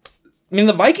 I mean,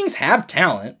 the Vikings have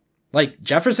talent. Like,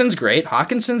 Jefferson's great,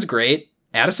 Hawkinson's great,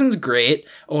 Addison's great,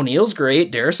 O'Neill's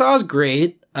great, Darrisaw's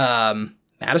great,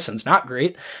 Madison's not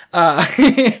great,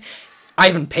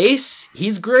 Ivan Pace,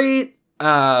 he's great,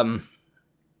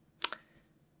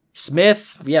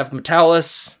 Smith, we have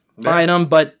Metellus, Bynum,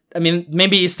 but, I mean,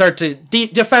 maybe you start to,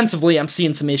 defensively, I'm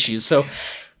seeing some issues, so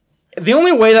the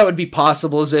only way that would be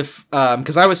possible is if,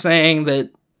 because I was saying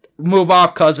that move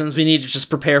off Cousins, we need to just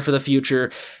prepare for the future,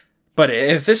 but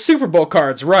if this Super Bowl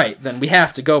card's right, then we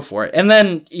have to go for it, and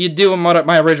then you do what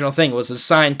my original thing was, is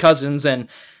sign Cousins, and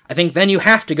I think then you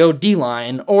have to go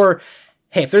D-line, or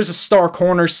hey, if there's a star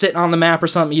corner sitting on the map or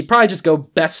something, you'd probably just go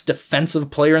best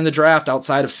defensive player in the draft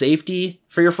outside of safety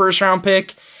for your first round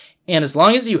pick. And as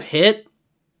long as you hit,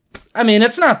 I mean,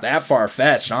 it's not that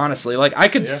far-fetched, honestly. Like, I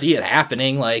could see it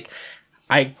happening. Like,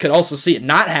 I could also see it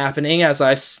not happening, as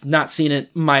I've not seen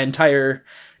it my entire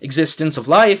existence of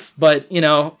life. But, you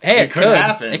know, hey, it could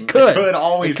happen. It could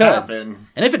always happen.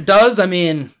 And if it does, I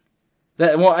mean,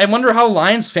 I wonder how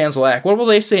Lions fans will act. What will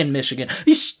they say in Michigan?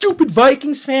 These stupid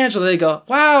Vikings fans, or they go,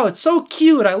 wow, it's so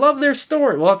cute, I love their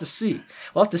story. We'll have to see.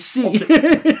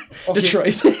 Okay.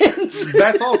 Detroit fans.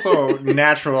 That's also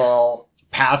natural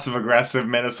passive-aggressive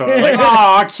Minnesota. Like,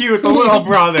 aw, cute, the little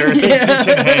brother thinks he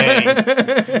can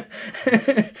hang.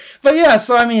 But yeah,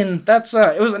 so I mean, that's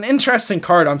it was an interesting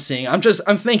card I'm seeing. I'm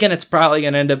thinking it's probably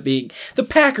going to end up being, the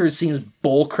Packers seems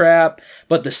bullcrap,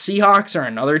 but the Seahawks are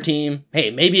another team.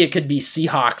 Hey, maybe it could be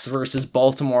Seahawks versus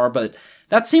Baltimore, but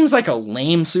that seems like a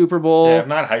lame Super Bowl. Yeah, I'm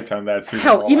not hyped on that Super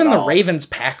Bowl. Hell, even the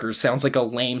Ravens-Packers sounds like a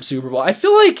lame Super Bowl. I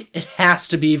feel like it has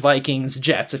to be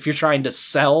Vikings-Jets if you're trying to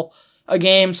sell a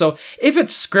game. So if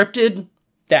it's scripted,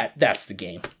 that's the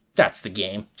game. That's the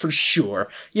game for sure.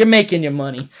 You're making your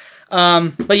money.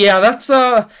 But yeah, that's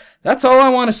all I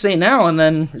want to say now. And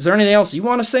then, is there anything else you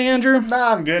want to say, Andrew?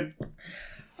 Nah, I'm good.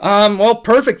 Well,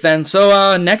 perfect then.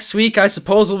 So next week, I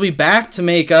suppose we'll be back to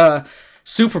make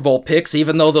Super Bowl picks,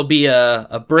 even though there'll be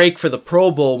a break for the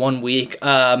Pro Bowl 1 week.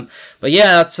 But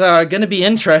yeah, it's going to be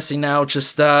interesting now.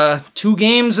 Just 2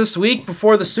 games this week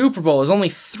before the Super Bowl. There's only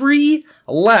 3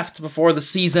 left before the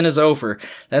season is over.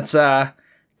 That's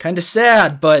kind of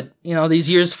sad, but you know, these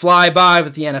years fly by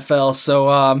with the NFL. So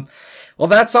well,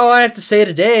 that's all I have to say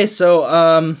today. So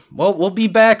well, we'll be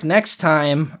back next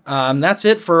time. That's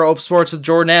it for Ope Sports with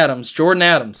Jordan Adams. Jordan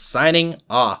Adams signing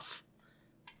off.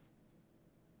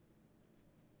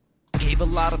 Gave a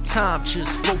lot of time,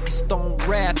 just focused on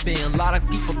rapping. A lot of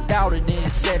people doubted it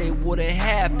and said it wouldn't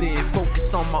happen.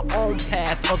 Focus on my own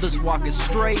path, others walking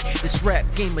straight. This rap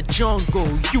game a jungle,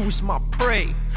 use my prey.